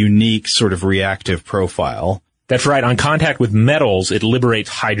unique sort of reactive profile. That's right. On contact with metals, it liberates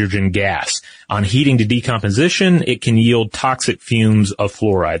hydrogen gas. On heating to decomposition, it can yield toxic fumes of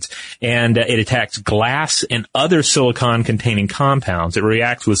fluorides. And it attacks glass and other silicon-containing compounds. It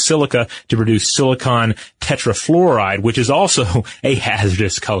reacts with silica to produce silicon tetrafluoride, which is also a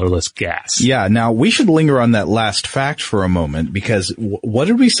hazardous colorless gas. Yeah. Now, we should linger on that last fact for a moment, because what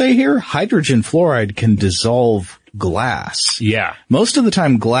did we say here? Hydrogen fluoride can dissolve glass. Yeah. Most of the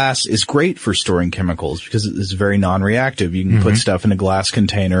time, glass is great for storing chemicals because it's very non-reactive. You can put stuff in a glass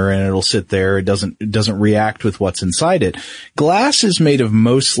container and it'll sit there. It doesn't react with what's inside it. Glass is made of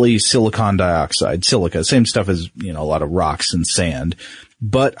mostly silicon dioxide, silica, same stuff as, a lot of rocks and sand.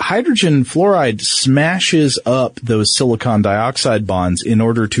 But hydrogen fluoride smashes up those silicon dioxide bonds in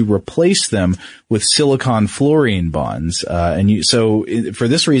order to replace them with silicon fluorine bonds. So for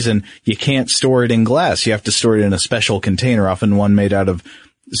this reason, you can't store it in glass. You have to store it in a special container, often one made out of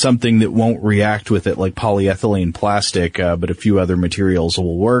something that won't react with it, like polyethylene plastic, but a few other materials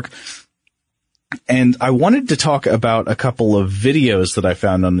will work. And I wanted to talk about a couple of videos that I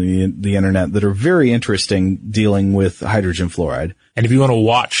found on the internet that are very interesting dealing with hydrogen fluoride. And if you want to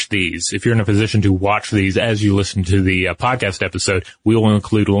watch these, if you're in a position to watch these as you listen to the podcast episode, we will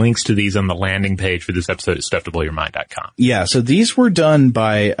include links to these on the landing page for this episode at StuffToBlowYourMind.com. Yeah, so these were done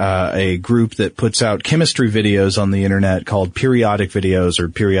by a group that puts out chemistry videos on the internet called Periodic Videos or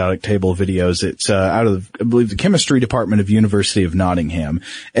Periodic Table Videos. It's out of, I believe, the chemistry department of University of Nottingham.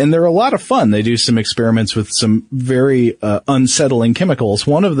 And they're a lot of fun. They do some experiments with some very unsettling chemicals.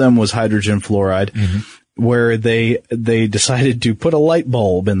 One of them was hydrogen fluoride. Mm-hmm. Where they decided to put a light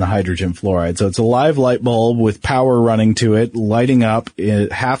bulb in the hydrogen fluoride. So it's a live light bulb with power running to it, lighting up,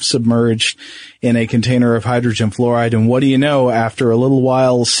 half submerged in a container of hydrogen fluoride. And what do you know, after a little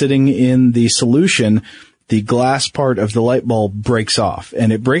while sitting in the solution, the glass part of the light bulb breaks off.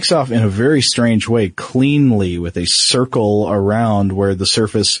 And it breaks off in a very strange way, cleanly, with a circle around where the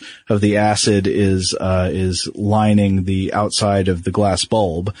surface of the acid is lining the outside of the glass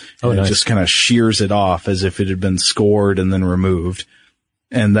bulb. And nice. It just kind of shears it off as if it had been scored and then removed.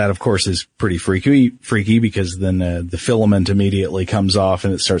 And that, of course, is pretty freaky because then the filament immediately comes off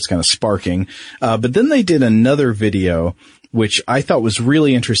and it starts kind of sparking. But then they did another video which I thought was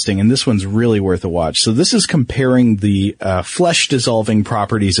really interesting, and this one's really worth a watch. So this is comparing the flesh-dissolving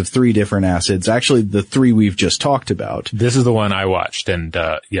properties of 3 different acids, actually the 3 we've just talked about. This is the one I watched, and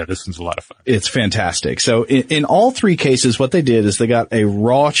this one's a lot of fun. It's fantastic. So in all 3 cases, what they did is they got a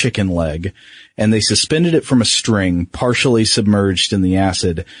raw chicken leg, and they suspended it from a string, partially submerged in the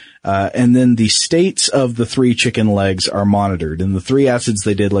acid. And then the states of the 3 chicken legs are monitored. And the 3 acids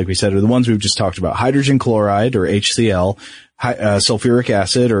they did, like we said, are the ones we've just talked about: hydrogen chloride, or HCl, sulfuric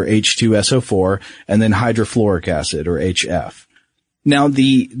acid, or H2SO4, and then hydrofluoric acid, or HF. Now,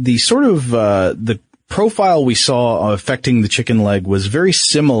 the sort of, the profile we saw affecting the chicken leg was very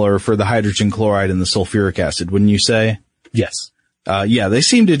similar for the hydrogen chloride and the sulfuric acid, wouldn't you say? Yes. They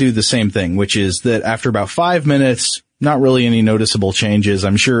seem to do the same thing, which is that after about 5 minutes, not really any noticeable changes.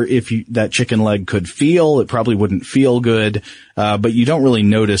 I'm sure if that chicken leg could feel, it probably wouldn't feel good, but you don't really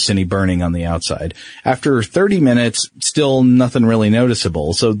notice any burning on the outside. After 30 minutes, still nothing really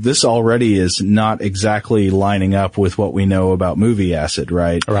noticeable. So this already is not exactly lining up with what we know about movie acid,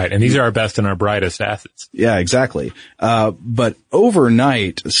 right? Right, and these are our best and our brightest acids. Yeah, exactly. But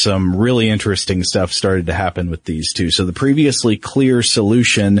overnight, some really interesting stuff started to happen with these two. So the previously clear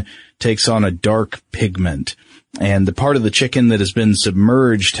solution takes on a dark pigment. And the part of the chicken that has been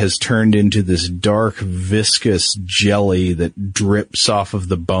submerged has turned into this dark, viscous jelly that drips off of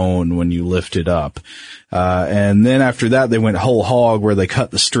the bone when you lift it up. And then after that, they went whole hog, where they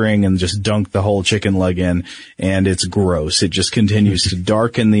cut the string and just dunked the whole chicken leg in, and it's gross. It just continues to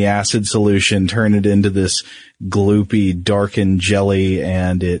darken the acid solution, turn it into this gloopy, darkened jelly,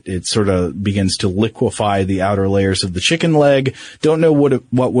 and it sort of begins to liquefy the outer layers of the chicken leg. Don't know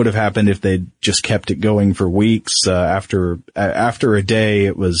what would have happened if they'd just kept it going for weeks. After a day,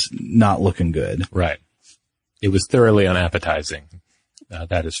 it was not looking good. Right. It was thoroughly unappetizing.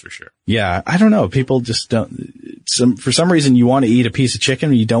 That is for sure. Yeah, I don't know. People just don't. For some reason, you want to eat a piece of chicken,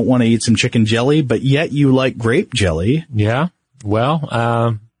 and you don't want to eat some chicken jelly, but yet you like grape jelly. Yeah. Well,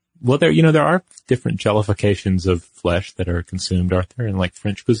 there are different jellifications of flesh that are consumed, aren't there, in like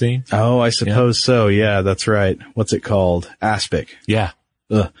French cuisine? Oh, I suppose so. Yeah, that's right. What's it called? Aspic. Yeah.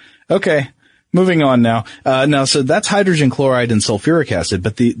 Ugh. Okay. Moving on now. So that's hydrogen chloride and sulfuric acid,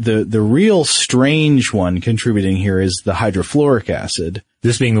 but the real strange one contributing here is the hydrofluoric acid.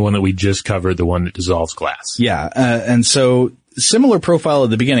 This being the one that we just covered, the one that dissolves glass. Yeah. And so similar profile at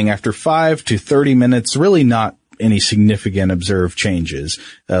the beginning. After 5 to 30 minutes, really not any significant observed changes.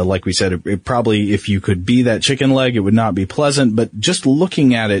 Like we said, it probably, if you could be that chicken leg, it would not be pleasant, but just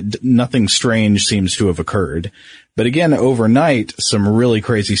looking at it, nothing strange seems to have occurred. But again, overnight, some really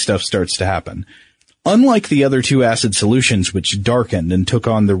crazy stuff starts to happen. Unlike the other 2 acid solutions, which darkened and took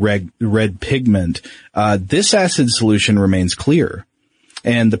on the red pigment, this acid solution remains clear.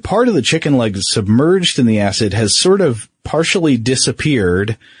 And the part of the chicken leg submerged in the acid has sort of partially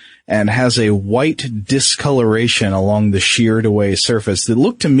disappeared and has a white discoloration along the sheared away surface that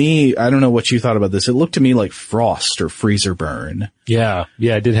looked to me, I don't know what you thought about this, it looked to me like frost or freezer burn. Yeah,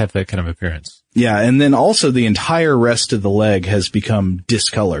 it did have that kind of appearance. Yeah, and then also the entire rest of the leg has become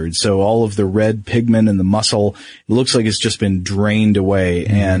discolored. So all of the red pigment in the muscle, it looks like it's just been drained away.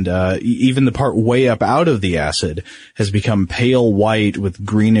 And even the part way up out of the acid has become pale white with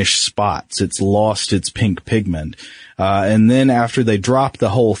greenish spots. It's lost its pink pigment. And then after they drop the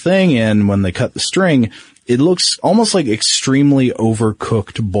whole thing in, when they cut the string, it looks almost like extremely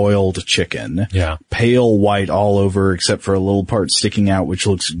overcooked boiled chicken. Yeah. Pale white all over except for a little part sticking out which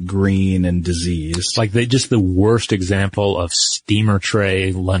looks green and diseased. Like just the worst example of steamer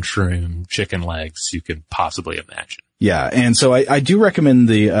tray lunchroom chicken legs you could possibly imagine. Yeah, and so I do recommend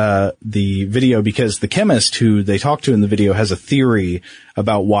the video because the chemist who they talk to in the video has a theory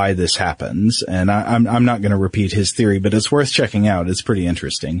about why this happens, and I'm not going to repeat his theory, but it's worth checking out. It's pretty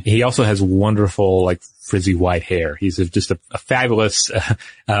interesting. He also has wonderful, like, frizzy white hair. He's just a fabulous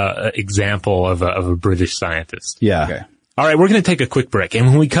example of a British scientist. Yeah. Okay. All right, we're going to take a quick break, and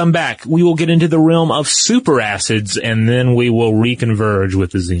when we come back, we will get into the realm of superacids, and then we will reconverge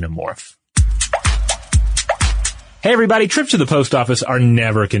with the xenomorph. Hey everybody, trips to the post office are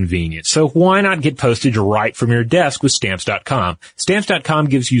never convenient, so why not get postage right from your desk with Stamps.com? Stamps.com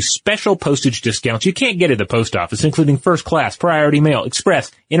gives you special postage discounts you can't get at the post office, including first class, priority mail,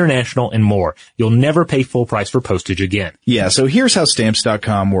 express, international, and more. You'll never pay full price for postage again. Yeah, so here's how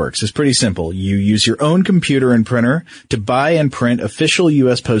Stamps.com works. It's pretty simple. You use your own computer and printer to buy and print official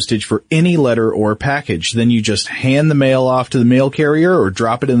U.S. postage for any letter or package. Then you just hand the mail off to the mail carrier or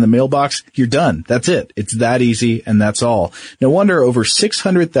drop it in the mailbox. You're done. That's it. It's that easy. And that's all. No wonder over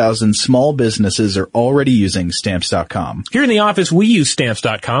 600,000 small businesses are already using Stamps.com. Here in the office, we use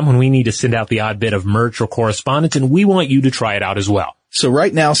Stamps.com when we need to send out the odd bit of merch or correspondence, and we want you to try it out as well. So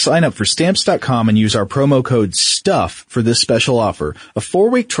right now, sign up for Stamps.com and use our promo code STUFF for this special offer. A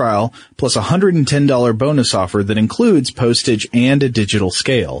 4-week trial plus a $110 bonus offer that includes postage and a digital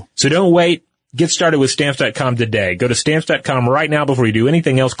scale. So don't wait. Get started with Stamps.com today. Go to Stamps.com right now before you do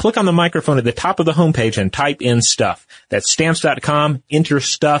anything else. Click on the microphone at the top of the homepage and type in STUFF. That's Stamps.com, enter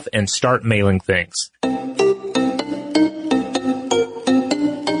STUFF, and start mailing things.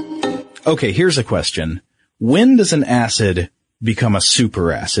 Okay, here's a question. When does an acid become a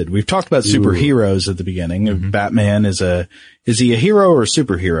super acid? We've talked about superheroes at the beginning. Mm-hmm. Batman is he a hero or a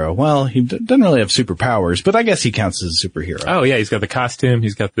superhero? Well, he doesn't really have superpowers, but I guess he counts as a superhero. Oh yeah, he's got the costume,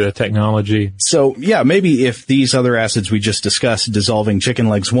 he's got the technology. So yeah, maybe if these other acids we just discussed, dissolving chicken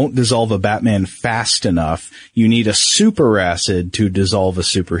legs, won't dissolve a Batman fast enough, you need a super acid to dissolve a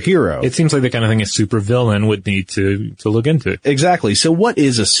superhero. It seems like the kind of thing a supervillain would need to look into. Exactly. So what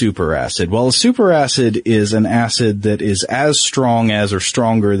is a super acid? Well, a super acid is an acid that is as strong as or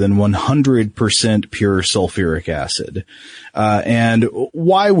stronger than 100% pure sulfuric acid. And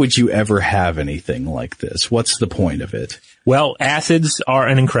why would you ever have anything like this? What's the point of it? Well, acids are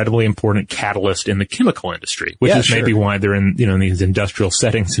an incredibly important catalyst in the chemical industry, which is maybe why they're in, in these industrial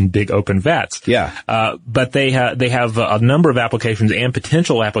settings in big open vats. Yeah. But they have a number of applications and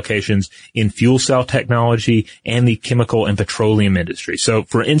potential applications in fuel cell technology and the chemical and petroleum industry. So,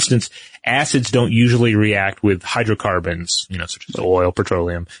 for instance, acids don't usually react with hydrocarbons, such as oil,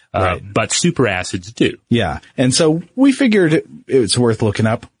 petroleum, but superacids do. Yeah. And so we figured it's worth looking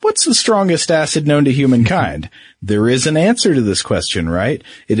up. What's the strongest acid known to humankind? There is an answer to this question, right?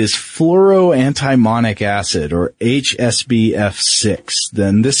 It is fluoroantimonic acid, or HSBF6.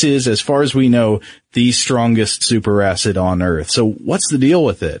 Then this is, as far as we know, the strongest superacid on Earth. So what's the deal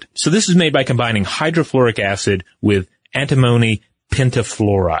with it? So this is made by combining hydrofluoric acid with antimony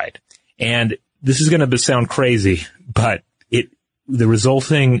pentafluoride. And this is going to sound crazy, but the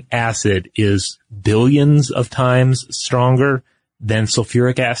resulting acid is billions of times stronger than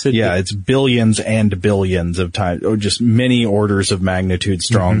sulfuric acid. Yeah, it's billions and billions of times, or just many orders of magnitude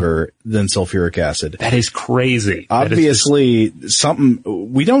stronger than sulfuric acid. That is crazy. Obviously,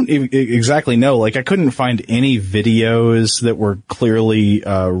 something we don't exactly know. Like, I couldn't find any videos that were clearly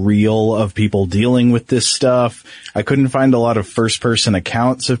real of people dealing with this stuff. I couldn't find a lot of first-person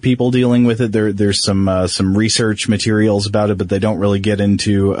accounts of people dealing with it. There's some research materials about it, but they don't really get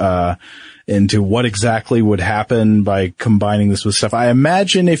into what exactly would happen by combining this with stuff. I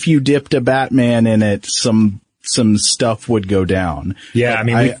imagine if you dipped a Batman in it, some stuff would go down. Yeah, I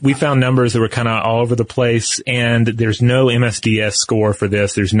mean, we found numbers that were kind of all over the place, and there's no MSDS score for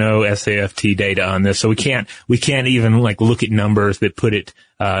this. There's no SAFT data on this, so we can't even look at numbers that put it,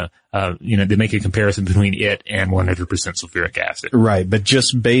 they make a comparison between it and 100% sulfuric acid. Right, but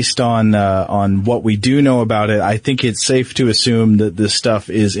just based on what we do know about it, I think it's safe to assume that this stuff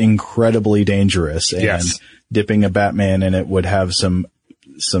is incredibly dangerous, and dipping a Batman in it would have some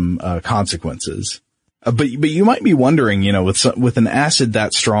consequences. But you might be wondering, with an acid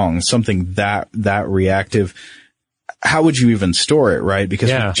that strong, something that reactive, how would you even store it, right?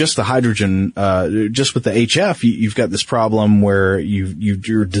 Because with just the hydrogen, just with the HF, you've got this problem where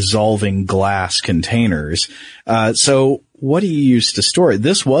you're dissolving glass containers. So what do you use to store it?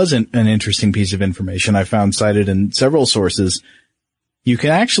 This was an interesting piece of information I found cited in several sources. You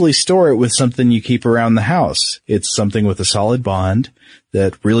can actually store it with something you keep around the house. It's something with a solid bond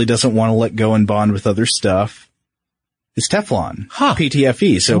that really doesn't want to let go and bond with other stuff. It's Teflon,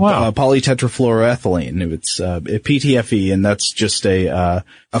 PTFE, so polytetrafluoroethylene. It's PTFE, and that's just a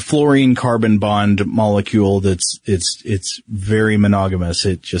fluorine carbon bond molecule it's very monogamous.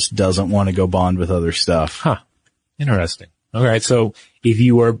 It just doesn't want to go bond with other stuff. Interesting. All right, so if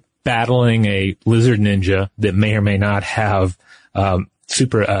you are battling a lizard ninja that may or may not have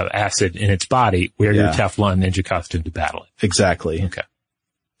super acid in its body, wear your Teflon ninja costume to battle it. Exactly. Okay.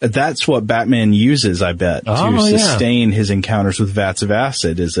 That's what Batman uses, I bet, to sustain his encounters with vats of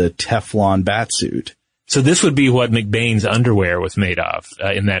acid, is a Teflon batsuit. So this would be what McBain's underwear was made of,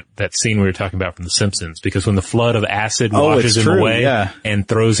 in that scene we were talking about from The Simpsons, because when the flood of acid washes him away and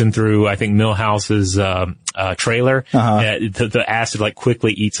throws him through, I think, Milhouse's, trailer, the acid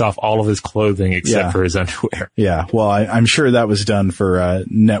quickly eats off all of his clothing except for his underwear. Yeah. Well, I'm sure that was done for,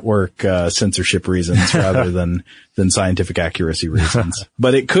 network, censorship reasons rather than scientific accuracy reasons.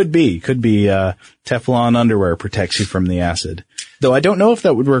 But it could be, Teflon underwear protects you from the acid. Though I don't know if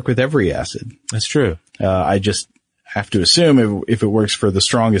that would work with every acid. That's true. I just have to assume if it works for the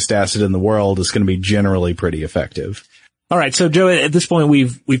strongest acid in the world, it's going to be generally pretty effective. All right. So Joe, at this point,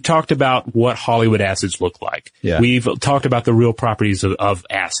 we've talked about what Hollywood acids look like. Yeah. We've talked about the real properties of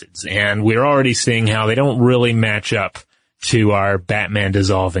acids, and we're already seeing how they don't really match up to our Batman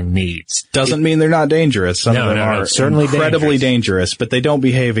dissolving needs. Doesn't mean they're not dangerous. Some of them are certainly incredibly dangerous, but they don't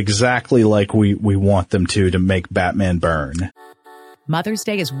behave exactly like we want them to make Batman burn. Mother's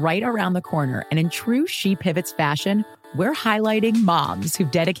Day is right around the corner, and in true She Pivots fashion, we're highlighting moms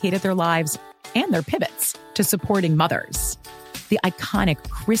who've dedicated their lives and their pivots to supporting mothers. The iconic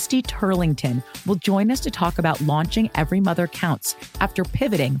Christy Turlington will join us to talk about launching Every Mother Counts after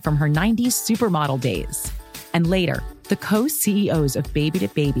pivoting from her 90s supermodel days. And later, the co-CEOs of Baby to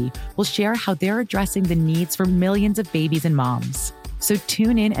Baby will share how they're addressing the needs for millions of babies and moms. So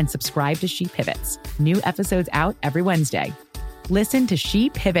tune in and subscribe to She Pivots. New episodes out every Wednesday. Listen to She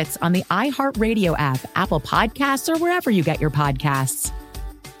Pivots on the iHeartRadio app, Apple Podcasts, or wherever you get your podcasts.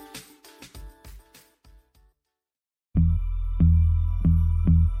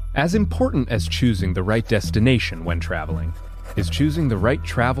 As important as choosing the right destination when traveling is choosing the right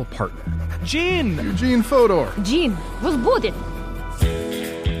travel partner. Eugene Fodor. Gene, was будет.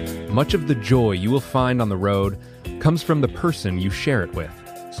 Much of the joy you will find on the road comes from the person you share it with.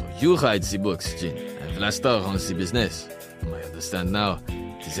 So you write the books, Gene, and Vlastar runs the business. I understand now.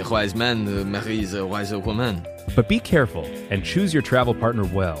 The wise man marries a wiser woman. But be careful and choose your travel partner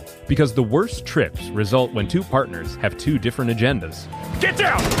well, because the worst trips result when two partners have two different agendas. Get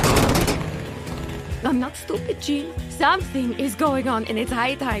down! I'm not stupid, Gene. Something is going on, and it's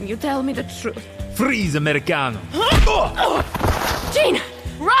high time you tell me the truth. Freeze, Americano! Gene,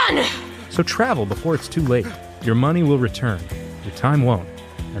 run! So travel before it's too late. Your money will return, your time won't,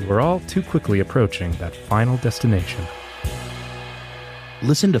 and we're all too quickly approaching that final destination.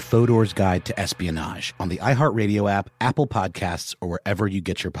 Listen to Fodor's Guide to Espionage on the iHeartRadio app, Apple Podcasts, or wherever you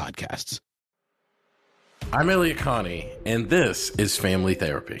get your podcasts. I'm Elliot Connie, and this is Family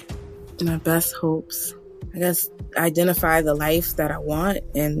Therapy. My best hopes, I guess, identify the life that I want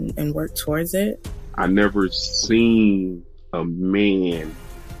and work towards it. I never seen a man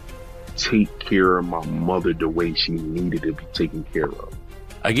take care of my mother the way she needed to be taken care of.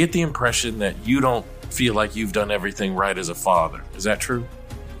 I get the impression that you don't feel like you've done everything right as a father. Is that true?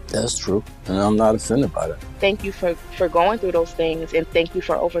 That's true, and I'm not offended by that. Thank you for going through those things, and thank you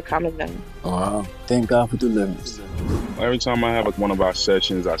for overcoming them. Wow. Thank God for deliverance. Every time I have one of our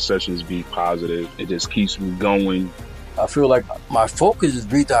sessions be positive. It just keeps me going. I feel like my focus is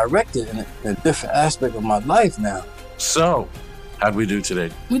redirected in a different aspect of my life now. So, how'd we do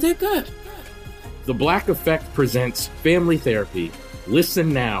today? We did good. The Black Effect presents Family Therapy.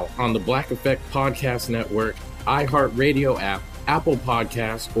 Listen now on the Black Effect Podcast Network, iHeartRadio app, Apple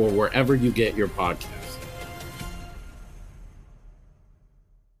Podcasts, or wherever you get your podcasts.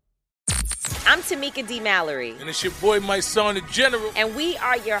 I'm Tamika D. Mallory. And it's your boy, my son, the General. And we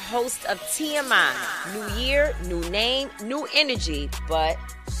are your host of TMI. New year, new name, new energy, but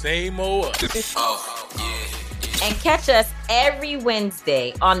same old us. Oh, yeah. And catch us every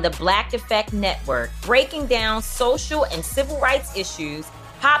Wednesday on the Black Effect Network, breaking down social and civil rights issues,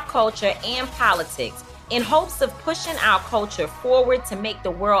 pop culture, and politics, in hopes of pushing our culture forward to make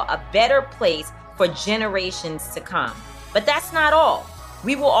the world a better place for generations to come. But that's not all.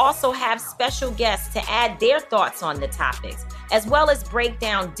 We will also have special guests to add their thoughts on the topics, as well as break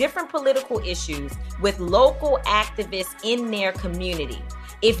down different political issues with local activists in their community.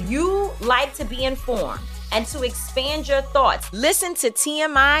 If you like to be informed and to expand your thoughts, listen to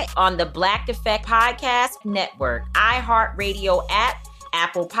TMI on the Black Effect Podcast Network, iHeartRadio app,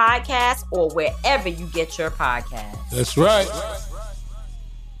 Apple Podcasts, or wherever you get your podcasts. That's right.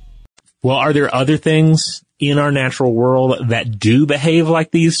 Well, are there other things in our natural world that do behave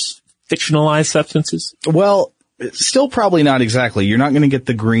like these fictionalized substances? Well, still probably not exactly. You're not going to get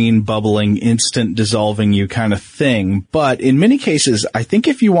the green, bubbling, instant dissolving you kind of thing. But in many cases, I think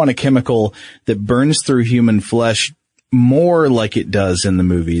if you want a chemical that burns through human flesh more like it does in the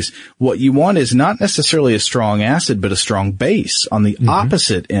movies, what you want is not necessarily a strong acid, but a strong base on the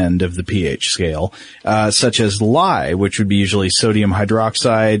opposite end of the pH scale, such as lye, which would be usually sodium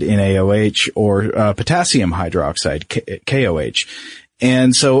hydroxide, NaOH, or potassium hydroxide, KOH.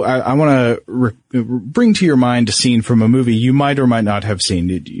 And so I want to bring to your mind a scene from a movie you might or might not have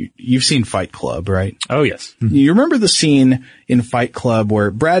seen. You've seen Fight Club, right? Oh, yes. Mm-hmm. You remember the scene in Fight Club where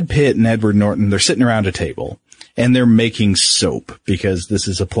Brad Pitt and Edward Norton, they're sitting around a table and they're making soap, because this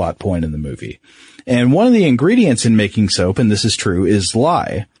is a plot point in the movie. And one of the ingredients in making soap, and this is true, is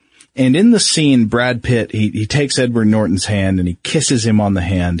lye. And in the scene, Brad Pitt, he takes Edward Norton's hand and he kisses him on the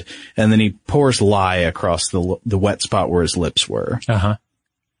hand, and then he pours lye across the wet spot where his lips were. Uh-huh.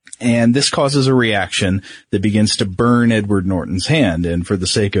 And this causes a reaction that begins to burn Edward Norton's hand. And for the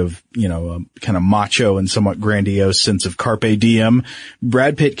sake of, a kind of macho and somewhat grandiose sense of carpe diem,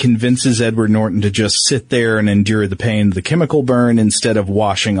 Brad Pitt convinces Edward Norton to just sit there and endure the pain of the chemical burn instead of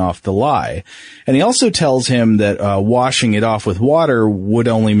washing off the lye. And he also tells him that washing it off with water would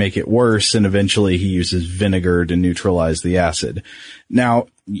only make it worse, and eventually he uses vinegar to neutralize the acid. Now,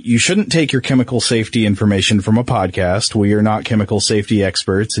 you shouldn't take your chemical safety information from a podcast. We are not chemical safety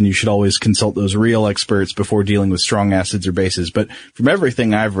experts, and you should always consult those real experts before dealing with strong acids or bases. But from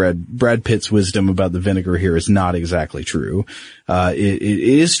everything I've read, Brad Pitt's wisdom about the vinegar here is not exactly true. It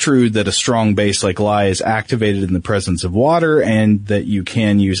is true that a strong base like lye is activated in the presence of water, and that you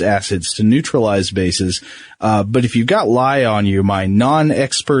can use acids to neutralize bases. But if you've got lye on you, my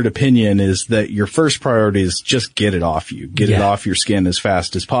non-expert opinion is that your first priority is just get it off you. Get it off your skin as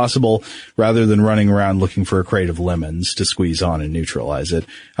fast as possible, rather than running around looking for a crate of lemons to squeeze on and neutralize it.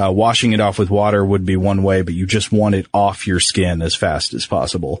 Washing it off with water would be one way, but you just want it off your skin as fast as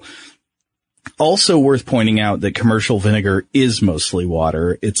possible. Also worth pointing out that commercial vinegar is mostly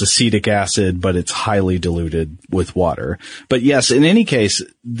water. It's acetic acid, but it's highly diluted with water. But yes, in any case,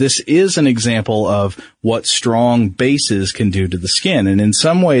 this is an example of what strong bases can do to the skin. And in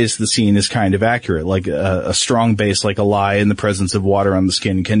some ways, the scene is kind of accurate. Like a strong base like a lye in the presence of water on the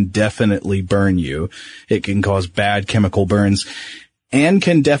skin can definitely burn you. It can cause bad chemical burns, and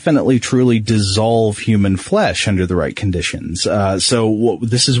can definitely truly dissolve human flesh under the right conditions.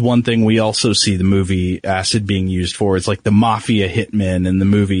 This is one thing we also see the movie acid being used for. It's like the mafia hitmen in the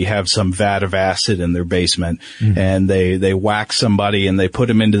movie have some vat of acid in their basement, and they whack somebody and they put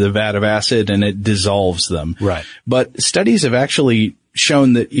them into the vat of acid and it dissolves them. Right. But studies have actually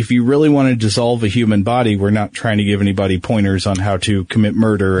shown that if you really want to dissolve a human body, we're not trying to give anybody pointers on how to commit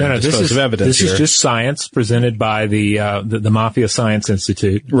murder and dispose of evidence. This is just science presented by the Mafia Science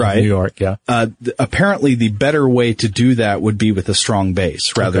Institute in New York. Yeah. Apparently the better way to do that would be with a strong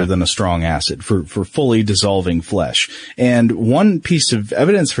base rather than a strong acid for fully dissolving flesh. And one piece of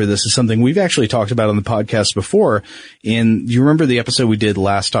evidence for this is something we've actually talked about on the podcast before. You remember the episode we did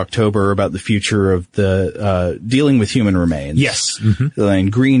last October about the future of the dealing with human remains? Yes.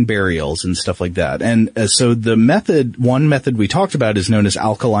 And green burials and stuff like that. And so one method we talked about is known as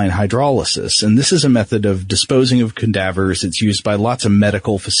alkaline hydrolysis. And this is a method of disposing of cadavers. It's used by lots of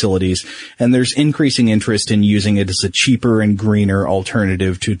medical facilities. And there's increasing interest in using it as a cheaper and greener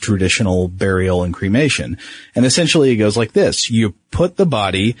alternative to traditional burial and cremation. And essentially it goes like this. You put the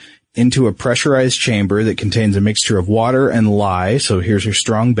body into a pressurized chamber that contains a mixture of water and lye. So here's your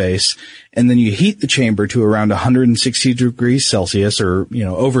strong base. And then you heat the chamber to around 160 degrees Celsius or,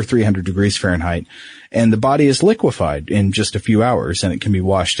 over 300 degrees Fahrenheit. And the body is liquefied in just a few hours, and it can be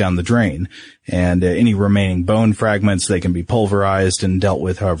washed down the drain. And any remaining bone fragments, they can be pulverized and dealt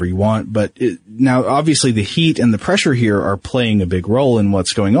with however you want. But now, obviously, the heat and the pressure here are playing a big role in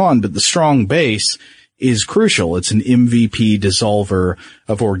what's going on, but the strong base is crucial. It's an MVP dissolver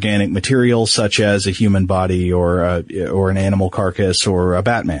of organic material such as a human body or an animal carcass or a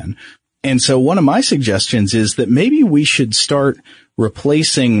Batman. And so one of my suggestions is that maybe we should start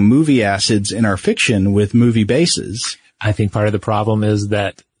replacing movie acids in our fiction with movie bases. I think part of the problem is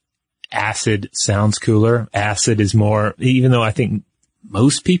that acid sounds cooler. Acid is more, even though I think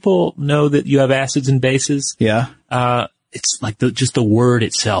most people know that you have acids and bases. Yeah. It's like just the word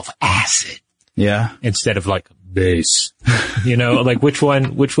itself, acid. Yeah. Instead of like base. Like which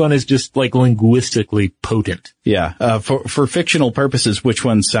one is just like linguistically potent? Yeah. For fictional purposes, which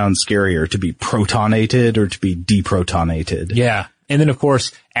one sounds scarier, to be protonated or to be deprotonated? Yeah. And then, of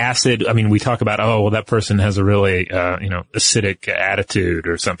course, acid, I mean, we talk about, oh, well, that person has a really, acidic attitude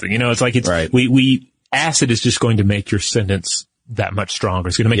or something. It's like right. Acid is just going to make your sentence that much stronger.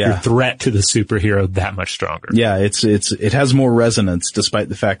 It's going to make your threat to the superhero that much stronger. Yeah, it has more resonance, despite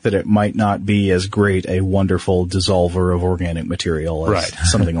the fact that it might not be as great a wonderful dissolver of organic material as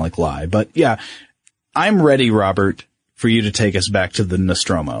something like lye. But yeah, I'm ready, Robert, for you to take us back to the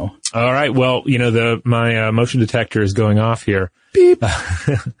Nostromo. All right. Well, my motion detector is going off here. Beep.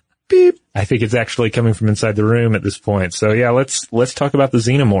 Beep. I think it's actually coming from inside the room at this point. So yeah, let's talk about the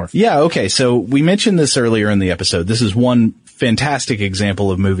xenomorph. Yeah. Okay. So we mentioned this earlier in the episode. This is one fantastic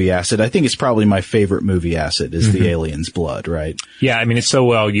example of movie acid. I think it's probably my favorite movie acid is the alien's blood, right? Yeah. I mean, it's so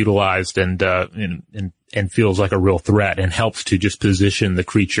well utilized and feels like a real threat and helps to just position the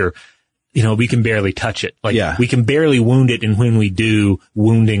creature. We can barely touch it. We can barely wound it, and when we do,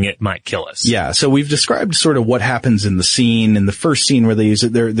 wounding it might kill us. Yeah, so we've described sort of what happens in the scene, in the first scene where they use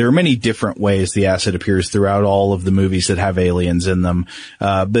it. There are many different ways the acid appears throughout all of the movies that have aliens in them.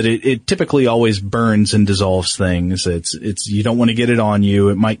 But it typically always burns and dissolves things. You don't want to get it on you.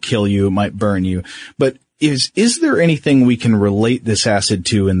 It might kill you. It might burn you. But is there anything we can relate this acid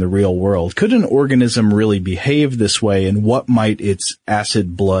to in the real world? Could an organism really behave this way, and what might its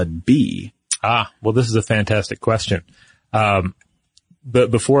acid blood be? Well, this is a fantastic question.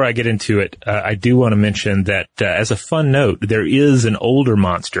 But before I get into it, I do want to mention that, as a fun note, there is an older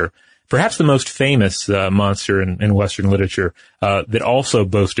monster, perhaps the most famous, monster in Western literature, that also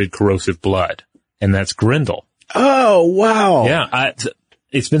boasted corrosive blood, and that's Grendel. Oh, wow. Yeah.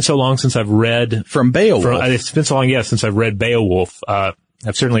 It's been so long since I've read from Beowulf. It's been so long, since I've read Beowulf. I've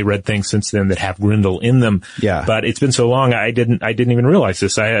certainly read things since then that have Grendel in them. Yeah. But it's been so long, I didn't even realize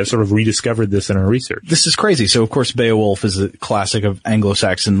this. I sort of rediscovered this in our research. This is crazy. So, of course, Beowulf is a classic of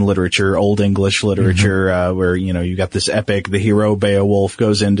Anglo-Saxon literature, Old English literature, where, you got this epic. The hero Beowulf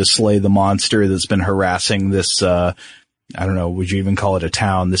goes in to slay the monster that's been harassing this, I don't know, would you even call it a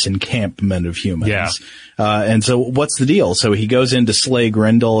town, this encampment of humans? Yeah. And so what's the deal? So he goes in to slay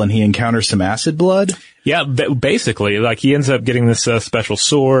Grendel and he encounters some acid blood? Yeah, basically, like he ends up getting this special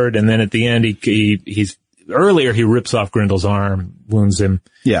sword, and then at the end he rips off Grendel's arm, wounds him,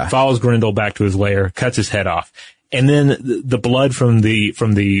 follows Grendel back to his lair, cuts his head off. And then the blood from the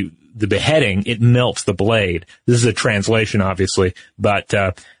beheading, it melts the blade. This is a translation, obviously, but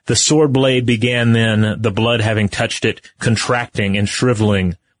the sword blade began then, the blood having touched it, contracting and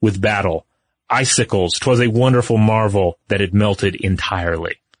shriveling with battle. Icicles, 'twas a wonderful marvel that it melted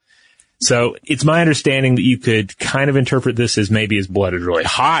entirely. So it's my understanding that you could kind of interpret this as maybe his blood is really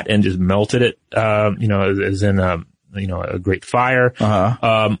hot and just melted it, as in a great fire,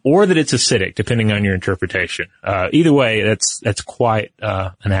 or that it's acidic, depending on your interpretation. Either way, that's quite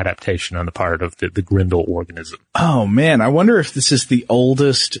an adaptation on the part of the Grendel organism. Oh man, I wonder if this is the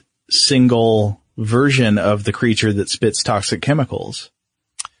oldest single version of the creature that spits toxic chemicals.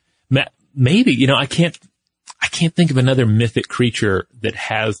 Maybe, I can't think of another mythic creature that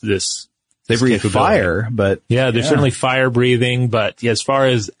has this. They breathe fire, but there's certainly fire breathing, but as far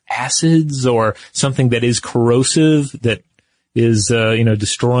as acids or something that is corrosive, that is,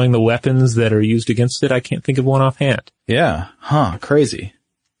 destroying the weapons that are used against it, I can't think of one offhand. Yeah. Crazy.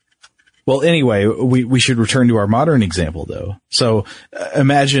 Well, anyway, we should return to our modern example, though. So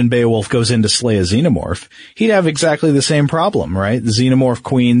imagine Beowulf goes in to slay a xenomorph. He'd have exactly the same problem, right? The xenomorph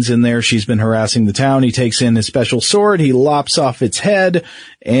queen's in there. She's been harassing the town. He takes in his special sword. He lops off its head,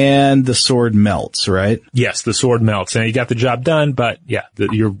 and the sword melts, right? Yes, the sword melts. And you got the job done, but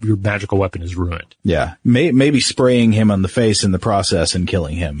your magical weapon is ruined. Yeah. Maybe spraying him on the face in the process and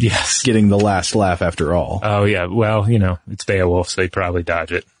killing him. Yes. Getting the last laugh after all. Oh, yeah. Well, it's Beowulf, so he'd probably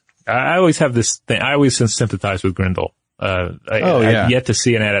dodge it. I always have this thing. I always sympathize with Grendel. I've yet to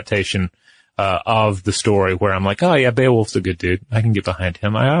see an adaptation of the story where I'm like, oh yeah, Beowulf's a good dude. I can get behind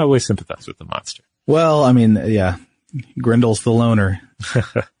him. I always sympathize with the monster. Well, I mean, Grendel's the loner.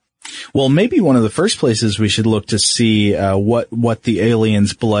 Well, maybe one of the first places we should look to see what the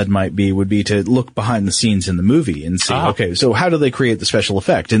alien's blood might be would be to look behind the scenes in the movie and see, okay, so how do they create the special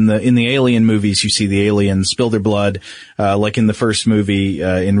effect? In the Alien movies, you see the aliens spill their blood, like in the first movie,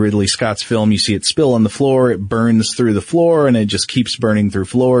 in Ridley Scott's film, you see it spill on the floor, it burns through the floor, and it just keeps burning through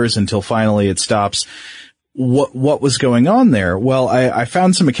floors until finally it stops. What was going on there? Well, I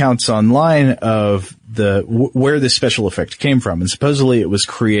found some accounts online of where this special effect came from, and supposedly it was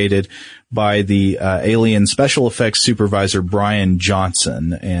created by the Alien special effects supervisor Brian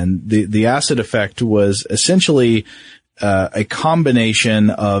Johnson, and the acid effect was essentially a combination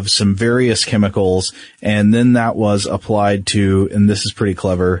of some various chemicals, and then that was applied to, and this is pretty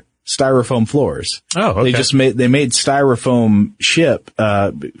clever, styrofoam floors. Oh, okay. They made styrofoam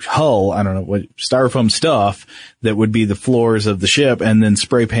hull, I don't know what, styrofoam stuff that would be the floors of the ship, and then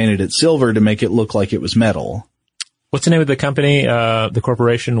spray painted it silver to make it look like it was metal. What's the name of the company, the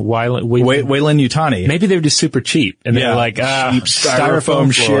corporation? Weyland-Yutani. Maybe they're just super cheap, and they're like, cheap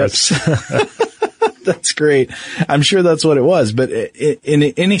styrofoam ships. That's great. I'm sure that's what it was, but in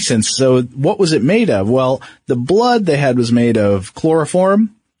any sense, so what was it made of? Well, the blood they had was made of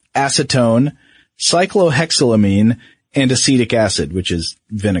chloroform, acetone, cyclohexylamine, and acetic acid, which is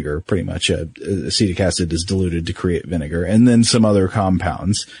vinegar, pretty much. Acetic acid is diluted to create vinegar, and then some other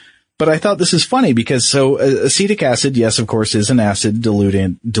compounds. But I thought this is funny because acetic acid, yes, of course, is an acid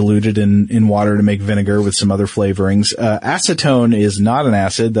diluted in water to make vinegar with some other flavorings. Acetone is not an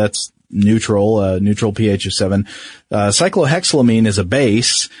acid. That's neutral pH of 7. Cyclohexylamine is a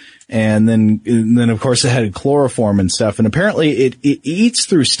base. And then of course it had chloroform and stuff. And apparently it eats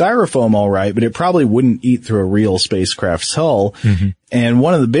through styrofoam all right, but it probably wouldn't eat through a real spacecraft's hull. Mm-hmm. And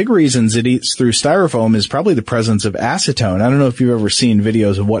one of the big reasons it eats through styrofoam is probably the presence of acetone. I don't know if you've ever seen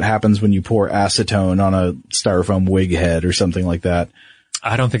videos of what happens when you pour acetone on a styrofoam wig head or something like that.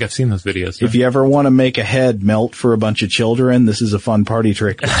 I don't think I've seen those videos. No. If you ever want to make a head melt for a bunch of children, this is a fun party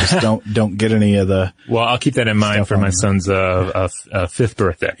trick. But just don't get any of the. Well, I'll keep that in mind for my son's 5th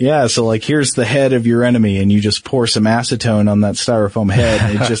birthday. Yeah, so like here's the head of your enemy, and you just pour some acetone on that styrofoam head,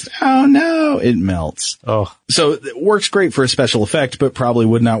 and it just oh no, it melts. Oh, so it works great for a special effect, but probably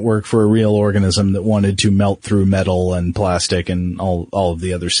would not work for a real organism that wanted to melt through metal and plastic and all of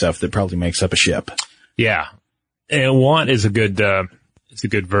the other stuff that probably makes up a ship. Yeah, and want is a good. It's a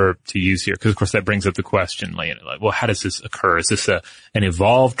good verb to use here because, of course, that brings up the question, like, well, how does this occur? Is this an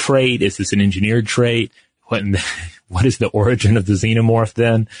evolved trait? Is this an engineered trait? What is the origin of the xenomorph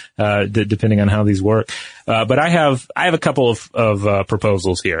then, depending on how these work? But I have a couple of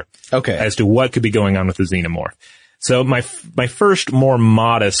proposals here. Okay. As to what could be going on with the xenomorph. So my first more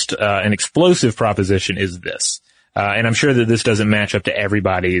modest, and explosive proposition is this. And I'm sure that this doesn't match up to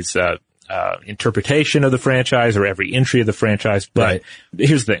everybody's, interpretation of the franchise or every entry of the franchise. But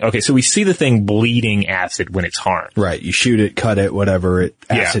here's the thing. Okay. So we see the thing bleeding acid when it's harmed. Right. You shoot it, cut it, whatever,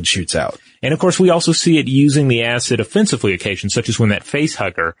 acid shoots out. And of course we also see it using the acid offensively occasionally, such as when that face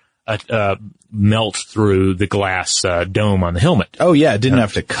hugger, melts through the glass, dome on the helmet. Oh yeah. It didn't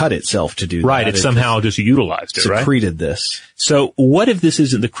have to cut itself to do that. Right. It somehow just utilized it, right? Secreted this. So what if this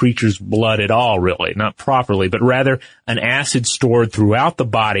isn't the creature's blood at all, really? Not properly, but rather an acid stored throughout the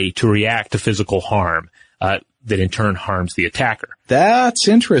body to react to physical harm, that in turn harms the attacker. That's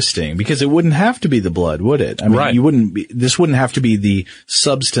interesting because it wouldn't have to be the blood, would it? I mean, this wouldn't have to be the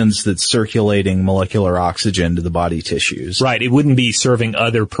substance that's circulating molecular oxygen to the body tissues. Right. It wouldn't be serving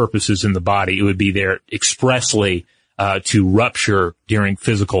other purposes in the body. It would be there expressly, to rupture during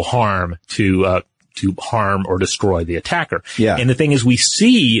physical harm to harm or destroy the attacker. Yeah. And the thing is, we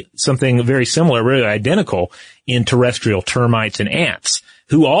see something very similar, really identical in terrestrial termites and ants,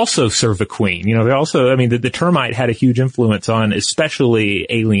 who also serve a queen. You know, they also, I mean, the termite had a huge influence on especially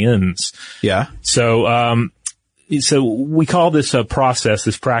aliens. Yeah. So we call this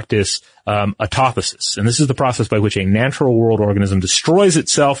practice, autophasis. And this is the process by which a natural world organism destroys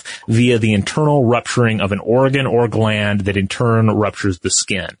itself via the internal rupturing of an organ or gland that in turn ruptures the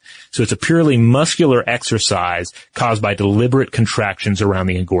skin. So it's a purely muscular exercise caused by deliberate contractions around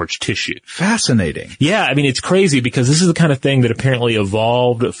the engorged tissue. Fascinating. Yeah, I mean, it's crazy because this is the kind of thing that apparently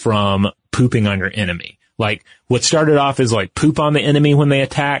evolved from pooping on your enemy. Like, what started off as like poop on the enemy when they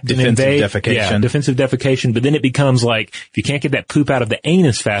attacked defensive and invade. Defecation. Yeah, defensive defecation. But then it becomes like, if you can't get that poop out of the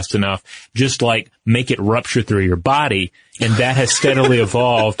anus fast enough, just like make it rupture through your body. And that has steadily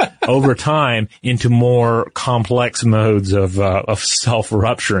evolved over time into more complex modes of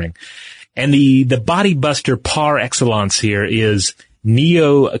self-rupturing. And the body buster par excellence here is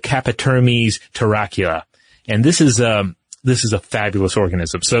Neocapidermes terracula. And this is, this is a fabulous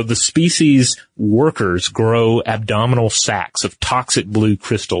organism. So the species workers grow abdominal sacs of toxic blue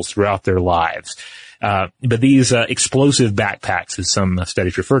crystals throughout their lives. But these explosive backpacks, as some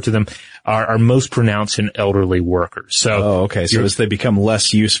studies refer to them, are most pronounced in elderly workers. So, okay. So as they become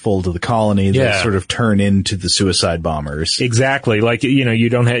less useful to the colony, they sort of turn into the suicide bombers. Exactly. Like,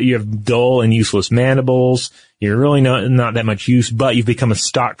 you have dull and useless mandibles. You're really not that much use, but you've become a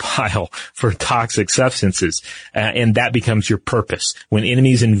stockpile for toxic substances. And that becomes your purpose. When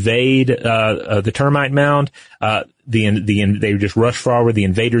enemies invade, the termite mound, they just rush forward. The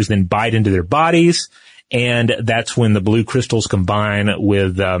invaders then bite into their bodies. And that's when the blue crystals combine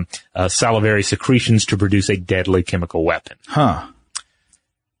with, salivary secretions to produce a deadly chemical weapon. Huh.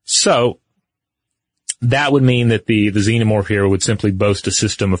 So, that would mean that the xenomorph here would simply boast a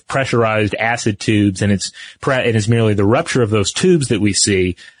system of pressurized acid tubes, and it's merely the rupture of those tubes that we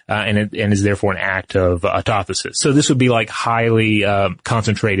see, and is therefore an act of autophasis. So this would be like highly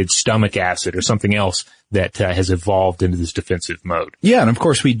concentrated stomach acid or something else that has evolved into this defensive mode. Yeah, and of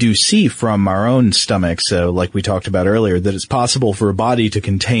course we do see from our own stomach, so like we talked about earlier, that it's possible for a body to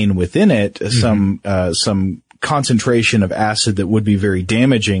contain within it some concentration of acid that would be very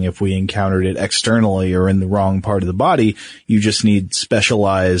damaging if we encountered it externally or in the wrong part of the body. You just need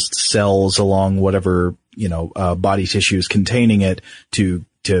specialized cells along whatever, body tissues containing it to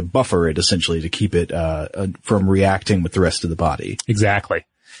buffer it, essentially, to keep it from reacting with the rest of the body. Exactly.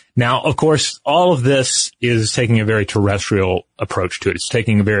 Now, of course, all of this is taking a very terrestrial approach to it. It's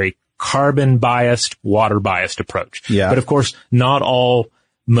taking a very carbon-biased, water-biased approach. Yeah. But of course, not all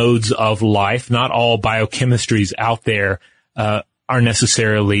modes of life, not all biochemistries out there are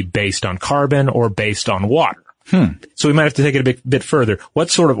necessarily based on carbon or based on water. So we might have to take it a bit further.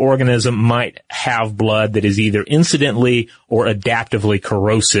 What sort of organism might have blood that is either incidentally or adaptively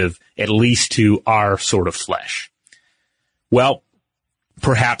corrosive, at least to our sort of flesh? Well,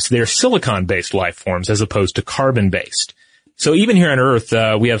 perhaps they're silicon-based life forms as opposed to carbon-based. So even here on Earth,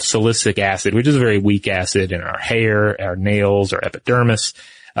 we have silicic acid, which is a very weak acid in our hair, our nails, our epidermis.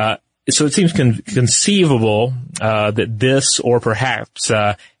 So it seems conceivable that this or perhaps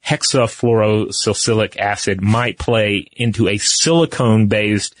hexafluorosilicic acid might play into a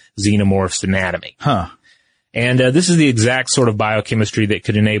silicone-based xenomorph's anatomy. And this is the exact sort of biochemistry that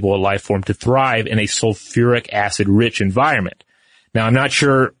could enable a life form to thrive in a sulfuric acid-rich environment. Now, I'm not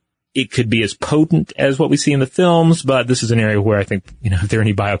sure it could be as potent as what we see in the films, but this is an area where I think, if there are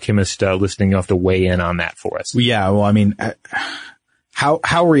any biochemists listening, you'll have to weigh in on that for us. Yeah, well, I mean,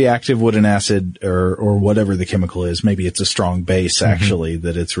 how reactive would an acid or whatever the chemical is, maybe it's a strong base actually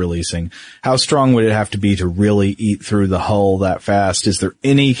that it's releasing. How strong would it have to be to really eat through the hull that fast? Is there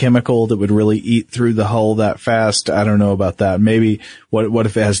any chemical that would really eat through the hull that fast? I don't know about that. Maybe what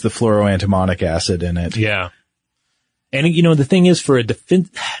if it has the fluoroantimonic acid in it? Yeah. And the thing is, for a defense,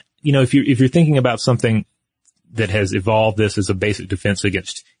 if you're thinking about something that has evolved this as a basic defense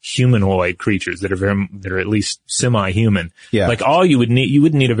against humanoid creatures that are at least semi-human. Yeah. Like you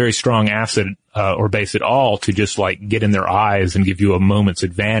wouldn't need a very strong acid, or base at all to just like get in their eyes and give you a moment's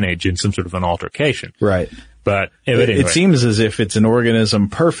advantage in some sort of an altercation. Right. But anyway. It seems as if it's an organism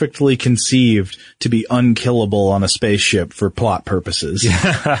perfectly conceived to be unkillable on a spaceship for plot purposes.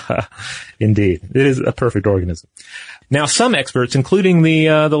 Yeah. Indeed. It is a perfect organism. Now, some experts, including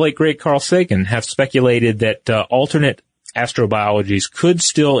the late great Carl Sagan, have speculated that alternate astrobiologies could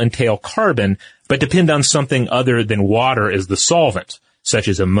still entail carbon, but depend on something other than water as the solvent, such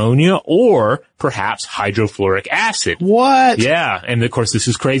as ammonia or perhaps hydrofluoric acid. What? Yeah. And of course, this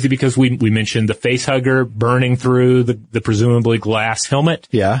is crazy because we mentioned the facehugger burning through the presumably glass helmet.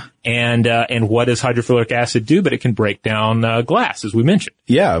 Yeah. And what does hydrofluoric acid do? But it can break down glass, as we mentioned.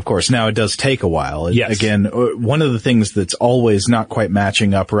 Yeah, of course. Now it does take a while. Yes. Again, one of the things that's always not quite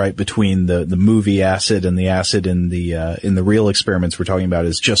matching up right between the movie acid and the acid in the real experiments we're talking about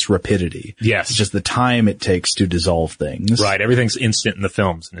is just rapidity. Yes. It's just the time it takes to dissolve things. Right. Everything's instant in the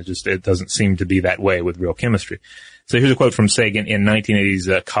films, and it doesn't seem to be that way with real chemistry. So here's a quote from Sagan in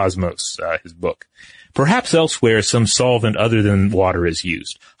 1980's Cosmos, his book. Perhaps elsewhere some solvent other than water is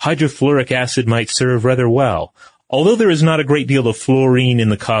used. Hydrofluoric acid might serve rather well. Although there is not a great deal of fluorine in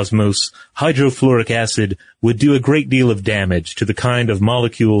the cosmos, hydrofluoric acid would do a great deal of damage to the kind of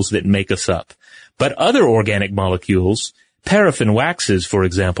molecules that make us up. But other organic molecules, paraffin waxes, for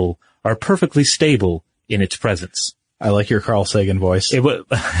example, are perfectly stable in its presence. I like your Carl Sagan voice.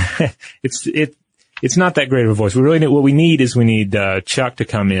 It's not that great of a voice. What we need Chuck to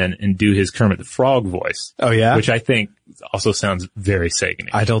come in and do his Kermit the Frog voice. Oh, yeah? Which I think also sounds very Sagan-y.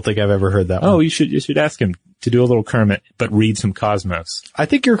 I don't think I've ever heard that one. Oh, you should ask him to do a little Kermit, but read some Cosmos. I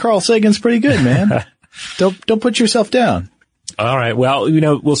think your Carl Sagan's pretty good, man. Don't put yourself down. All right.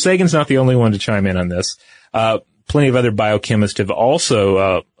 Well, Sagan's not the only one to chime in on this. Plenty of other biochemists have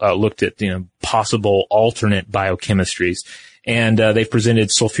also looked at possible alternate biochemistries, and they've presented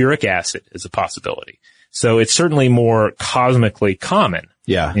sulfuric acid as a possibility. So it's certainly more cosmically common.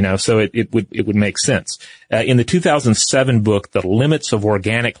 Yeah. So it would make sense. In the 2007 book, The Limits of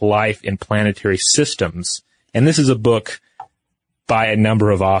Organic Life in Planetary Systems, and this is a book by a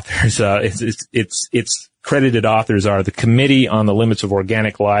number of authors. Its credited authors are the Committee on the Limits of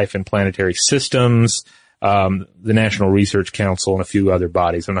Organic Life in Planetary Systems, the National Research Council, and a few other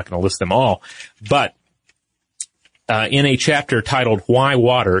bodies. I'm not going to list them all, but in a chapter titled "Why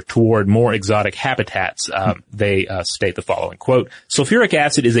Water Toward More Exotic Habitats," they state the following, quote, "Sulfuric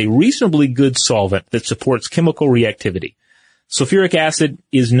acid is a reasonably good solvent that supports chemical reactivity. Sulfuric acid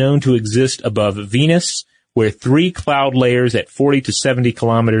is known to exist above Venus, where 3 cloud layers at 40 to 70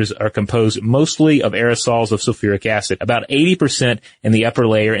 kilometers are composed mostly of aerosols of sulfuric acid, about 80% in the upper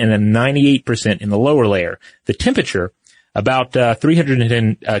layer and then 98% in the lower layer. The temperature, about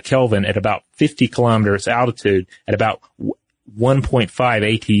 310 Kelvin at about 50 kilometers altitude at about 1.5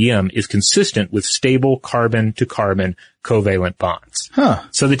 ATM, is consistent with stable carbon-to-carbon covalent bonds." Huh.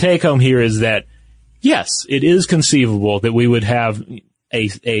 So the take-home here is that, yes, it is conceivable that we would have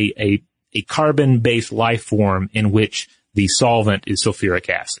a carbon-based life form in which the solvent is sulfuric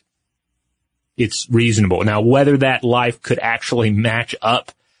acid. It's reasonable. Now, whether that life could actually match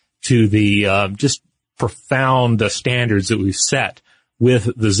up to the just profound standards that we've set with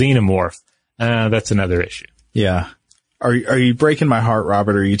the xenomorph, that's another issue. Yeah. Are you breaking my heart,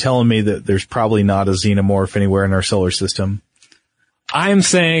 Robert? Are you telling me that there's probably not a xenomorph anywhere in our solar system? I'm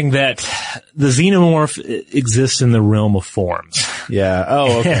saying that the xenomorph exists in the realm of forms. Yeah.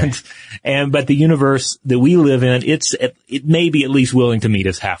 Oh, okay. But the universe that we live in, it may be at least willing to meet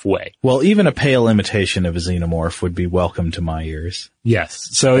us halfway. Well, even a pale imitation of a xenomorph would be welcome to my ears. Yes.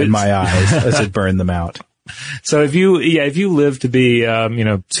 So in my eyes, as it burned them out. So if you live to be,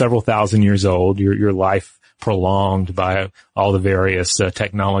 several thousand years old, your life prolonged by all the various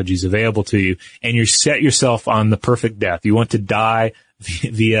technologies available to you, and you set yourself on the perfect death. You want to die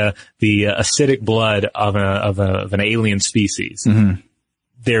via the acidic blood of an alien species. Mm-hmm.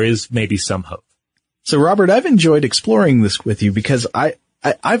 There is maybe some hope. So, Robert, I've enjoyed exploring this with you because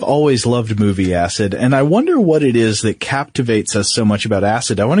I've always loved movie acid, and I wonder what it is that captivates us so much about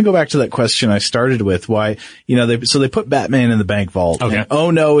acid. I want to go back to that question I started with. Why, they put Batman in the bank vault. Okay. And,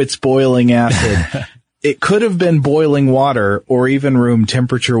 oh no, it's boiling acid. It could have been boiling water or even room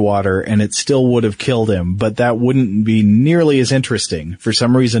temperature water, and it still would have killed him, but that wouldn't be nearly as interesting. For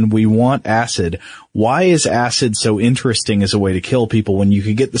some reason, we want acid. Why is acid so interesting as a way to kill people when you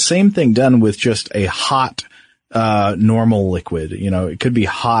could get the same thing done with just a hot, normal liquid? It could be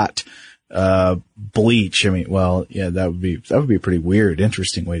hot, bleach. I mean, well, yeah, that would be a pretty weird,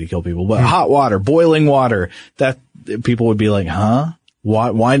 interesting way to kill people. But hot water, boiling water, that people would be like, huh?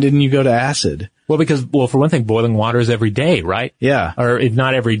 Why didn't you go to acid? Well, for one thing, boiling water is every day, right? Yeah. Or if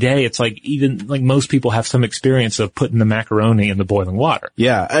not every day, it's like most people have some experience of putting the macaroni in the boiling water.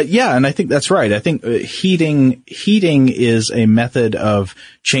 Yeah. And I think that's right. I think heating is a method of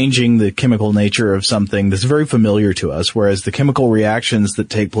changing the chemical nature of something that's very familiar to us, whereas the chemical reactions that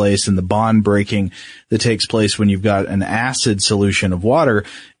take place and the bond breaking that takes place when you've got an acid solution of water,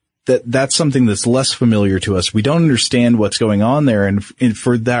 that's something that's less familiar to us. We don't understand what's going on there, and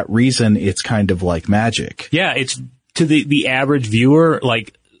for that reason, it's kind of like magic. Yeah, it's to the average viewer,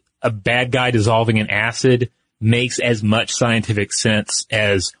 like a bad guy dissolving in acid makes as much scientific sense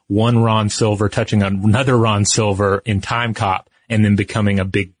as one Ron Silver touching on another Ron Silver in Time Cop and then becoming a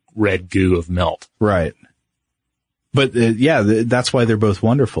big red goo of melt. Right. But that's why they're both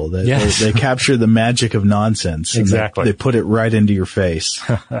wonderful. They capture the magic of nonsense. Exactly. They put it right into your face.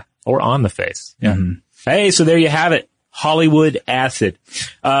 Or on the face. Yeah. Mm-hmm. Hey, so there you have it. Hollywood acid.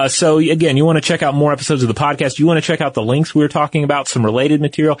 So again, you want to check out more episodes of the podcast. You want to check out the links we were talking about, some related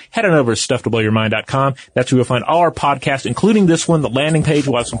material. Head on over to StuffToBlowYourMind.com. That's where you'll find all our podcasts, including this one. The landing page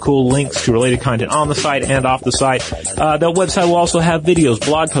will have some cool links to related content on the site and off the site. The website will also have videos,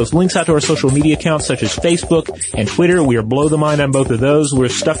 blog posts, links out to our social media accounts such as Facebook and Twitter. We are Blow the Mind on both of those. We're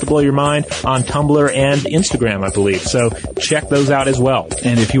Stuff to Blow Your Mind on Tumblr and Instagram, I believe. So check those out as well.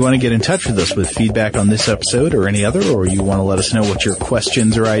 And if you want to get in touch with us with feedback on this episode or any other, or you want to let us know what your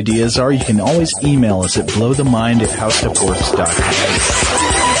questions or ideas are, you can always email us at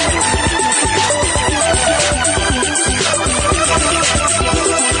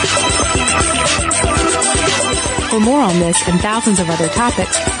For more on this and thousands of other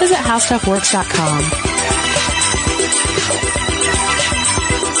topics, visit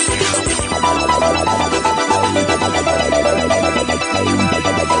howstuffworks.com.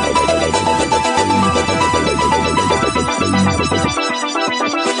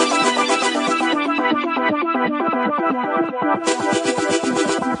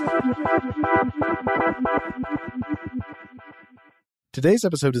 Today's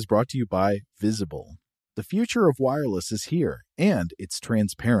episode is brought to you by Visible. The future of wireless is here, and it's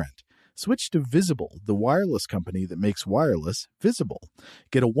transparent. Switch to Visible, the wireless company that makes wireless visible.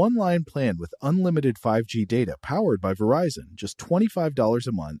 Get a one-line plan with unlimited 5G data powered by Verizon, just $25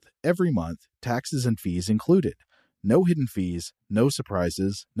 a month, every month, taxes and fees included. No hidden fees, no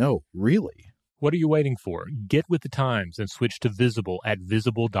surprises, no, really. What are you waiting for? Get with the times and switch to Visible at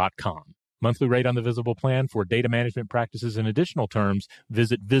Visible.com. Monthly rate on the Visible plan for data management practices and additional terms,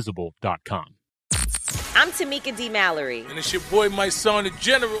 visit Visible.com. I'm Tamika D. Mallory. And it's your boy, my son, the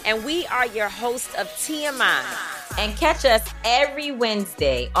General. And we are your hosts of TMI. And catch us every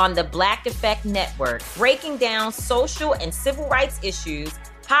Wednesday on the Black Effect Network, breaking down social and civil rights issues,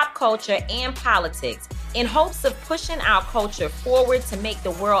 pop culture, and politics in hopes of pushing our culture forward to make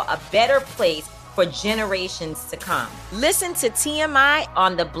the world a better place for generations to come. Listen to TMI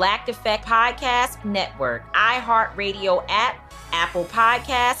on the Black Effect Podcast Network, iHeartRadio app, Apple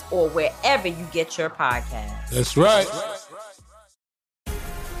Podcasts, or wherever you get your podcasts. That's right.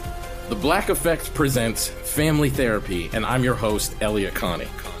 The Black Effect presents Family Therapy, and I'm your host, Elliot Connie.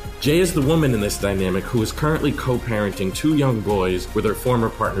 Jay is the woman in this dynamic who is currently co-parenting 2 young boys with her former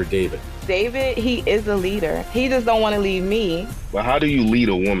partner, David. David, he is a leader. He just don't want to leave me. But how do you lead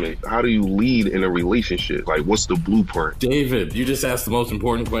a woman? How do you lead in a relationship? Like, what's the blueprint? David, you just asked the most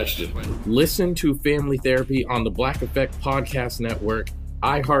important question. Listen to Family Therapy on the Black Effect Podcast Network,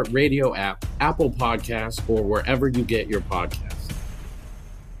 iHeartRadio app, Apple Podcasts, or wherever you get your podcasts.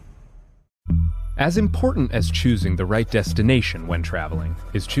 As important as choosing the right destination when traveling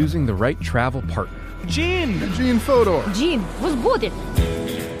is choosing the right travel partner. Eugene Fodor. Gene, was good.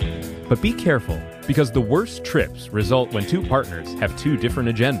 But be careful, because the worst trips result when 2 partners have 2 different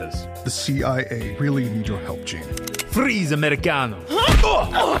agendas. The CIA really need your help, Gene. Freeze, Americano.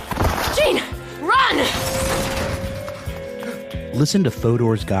 Gene, run! Listen to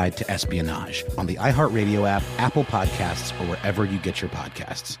Fodor's Guide to Espionage on the iHeartRadio app, Apple Podcasts, or wherever you get your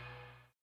podcasts.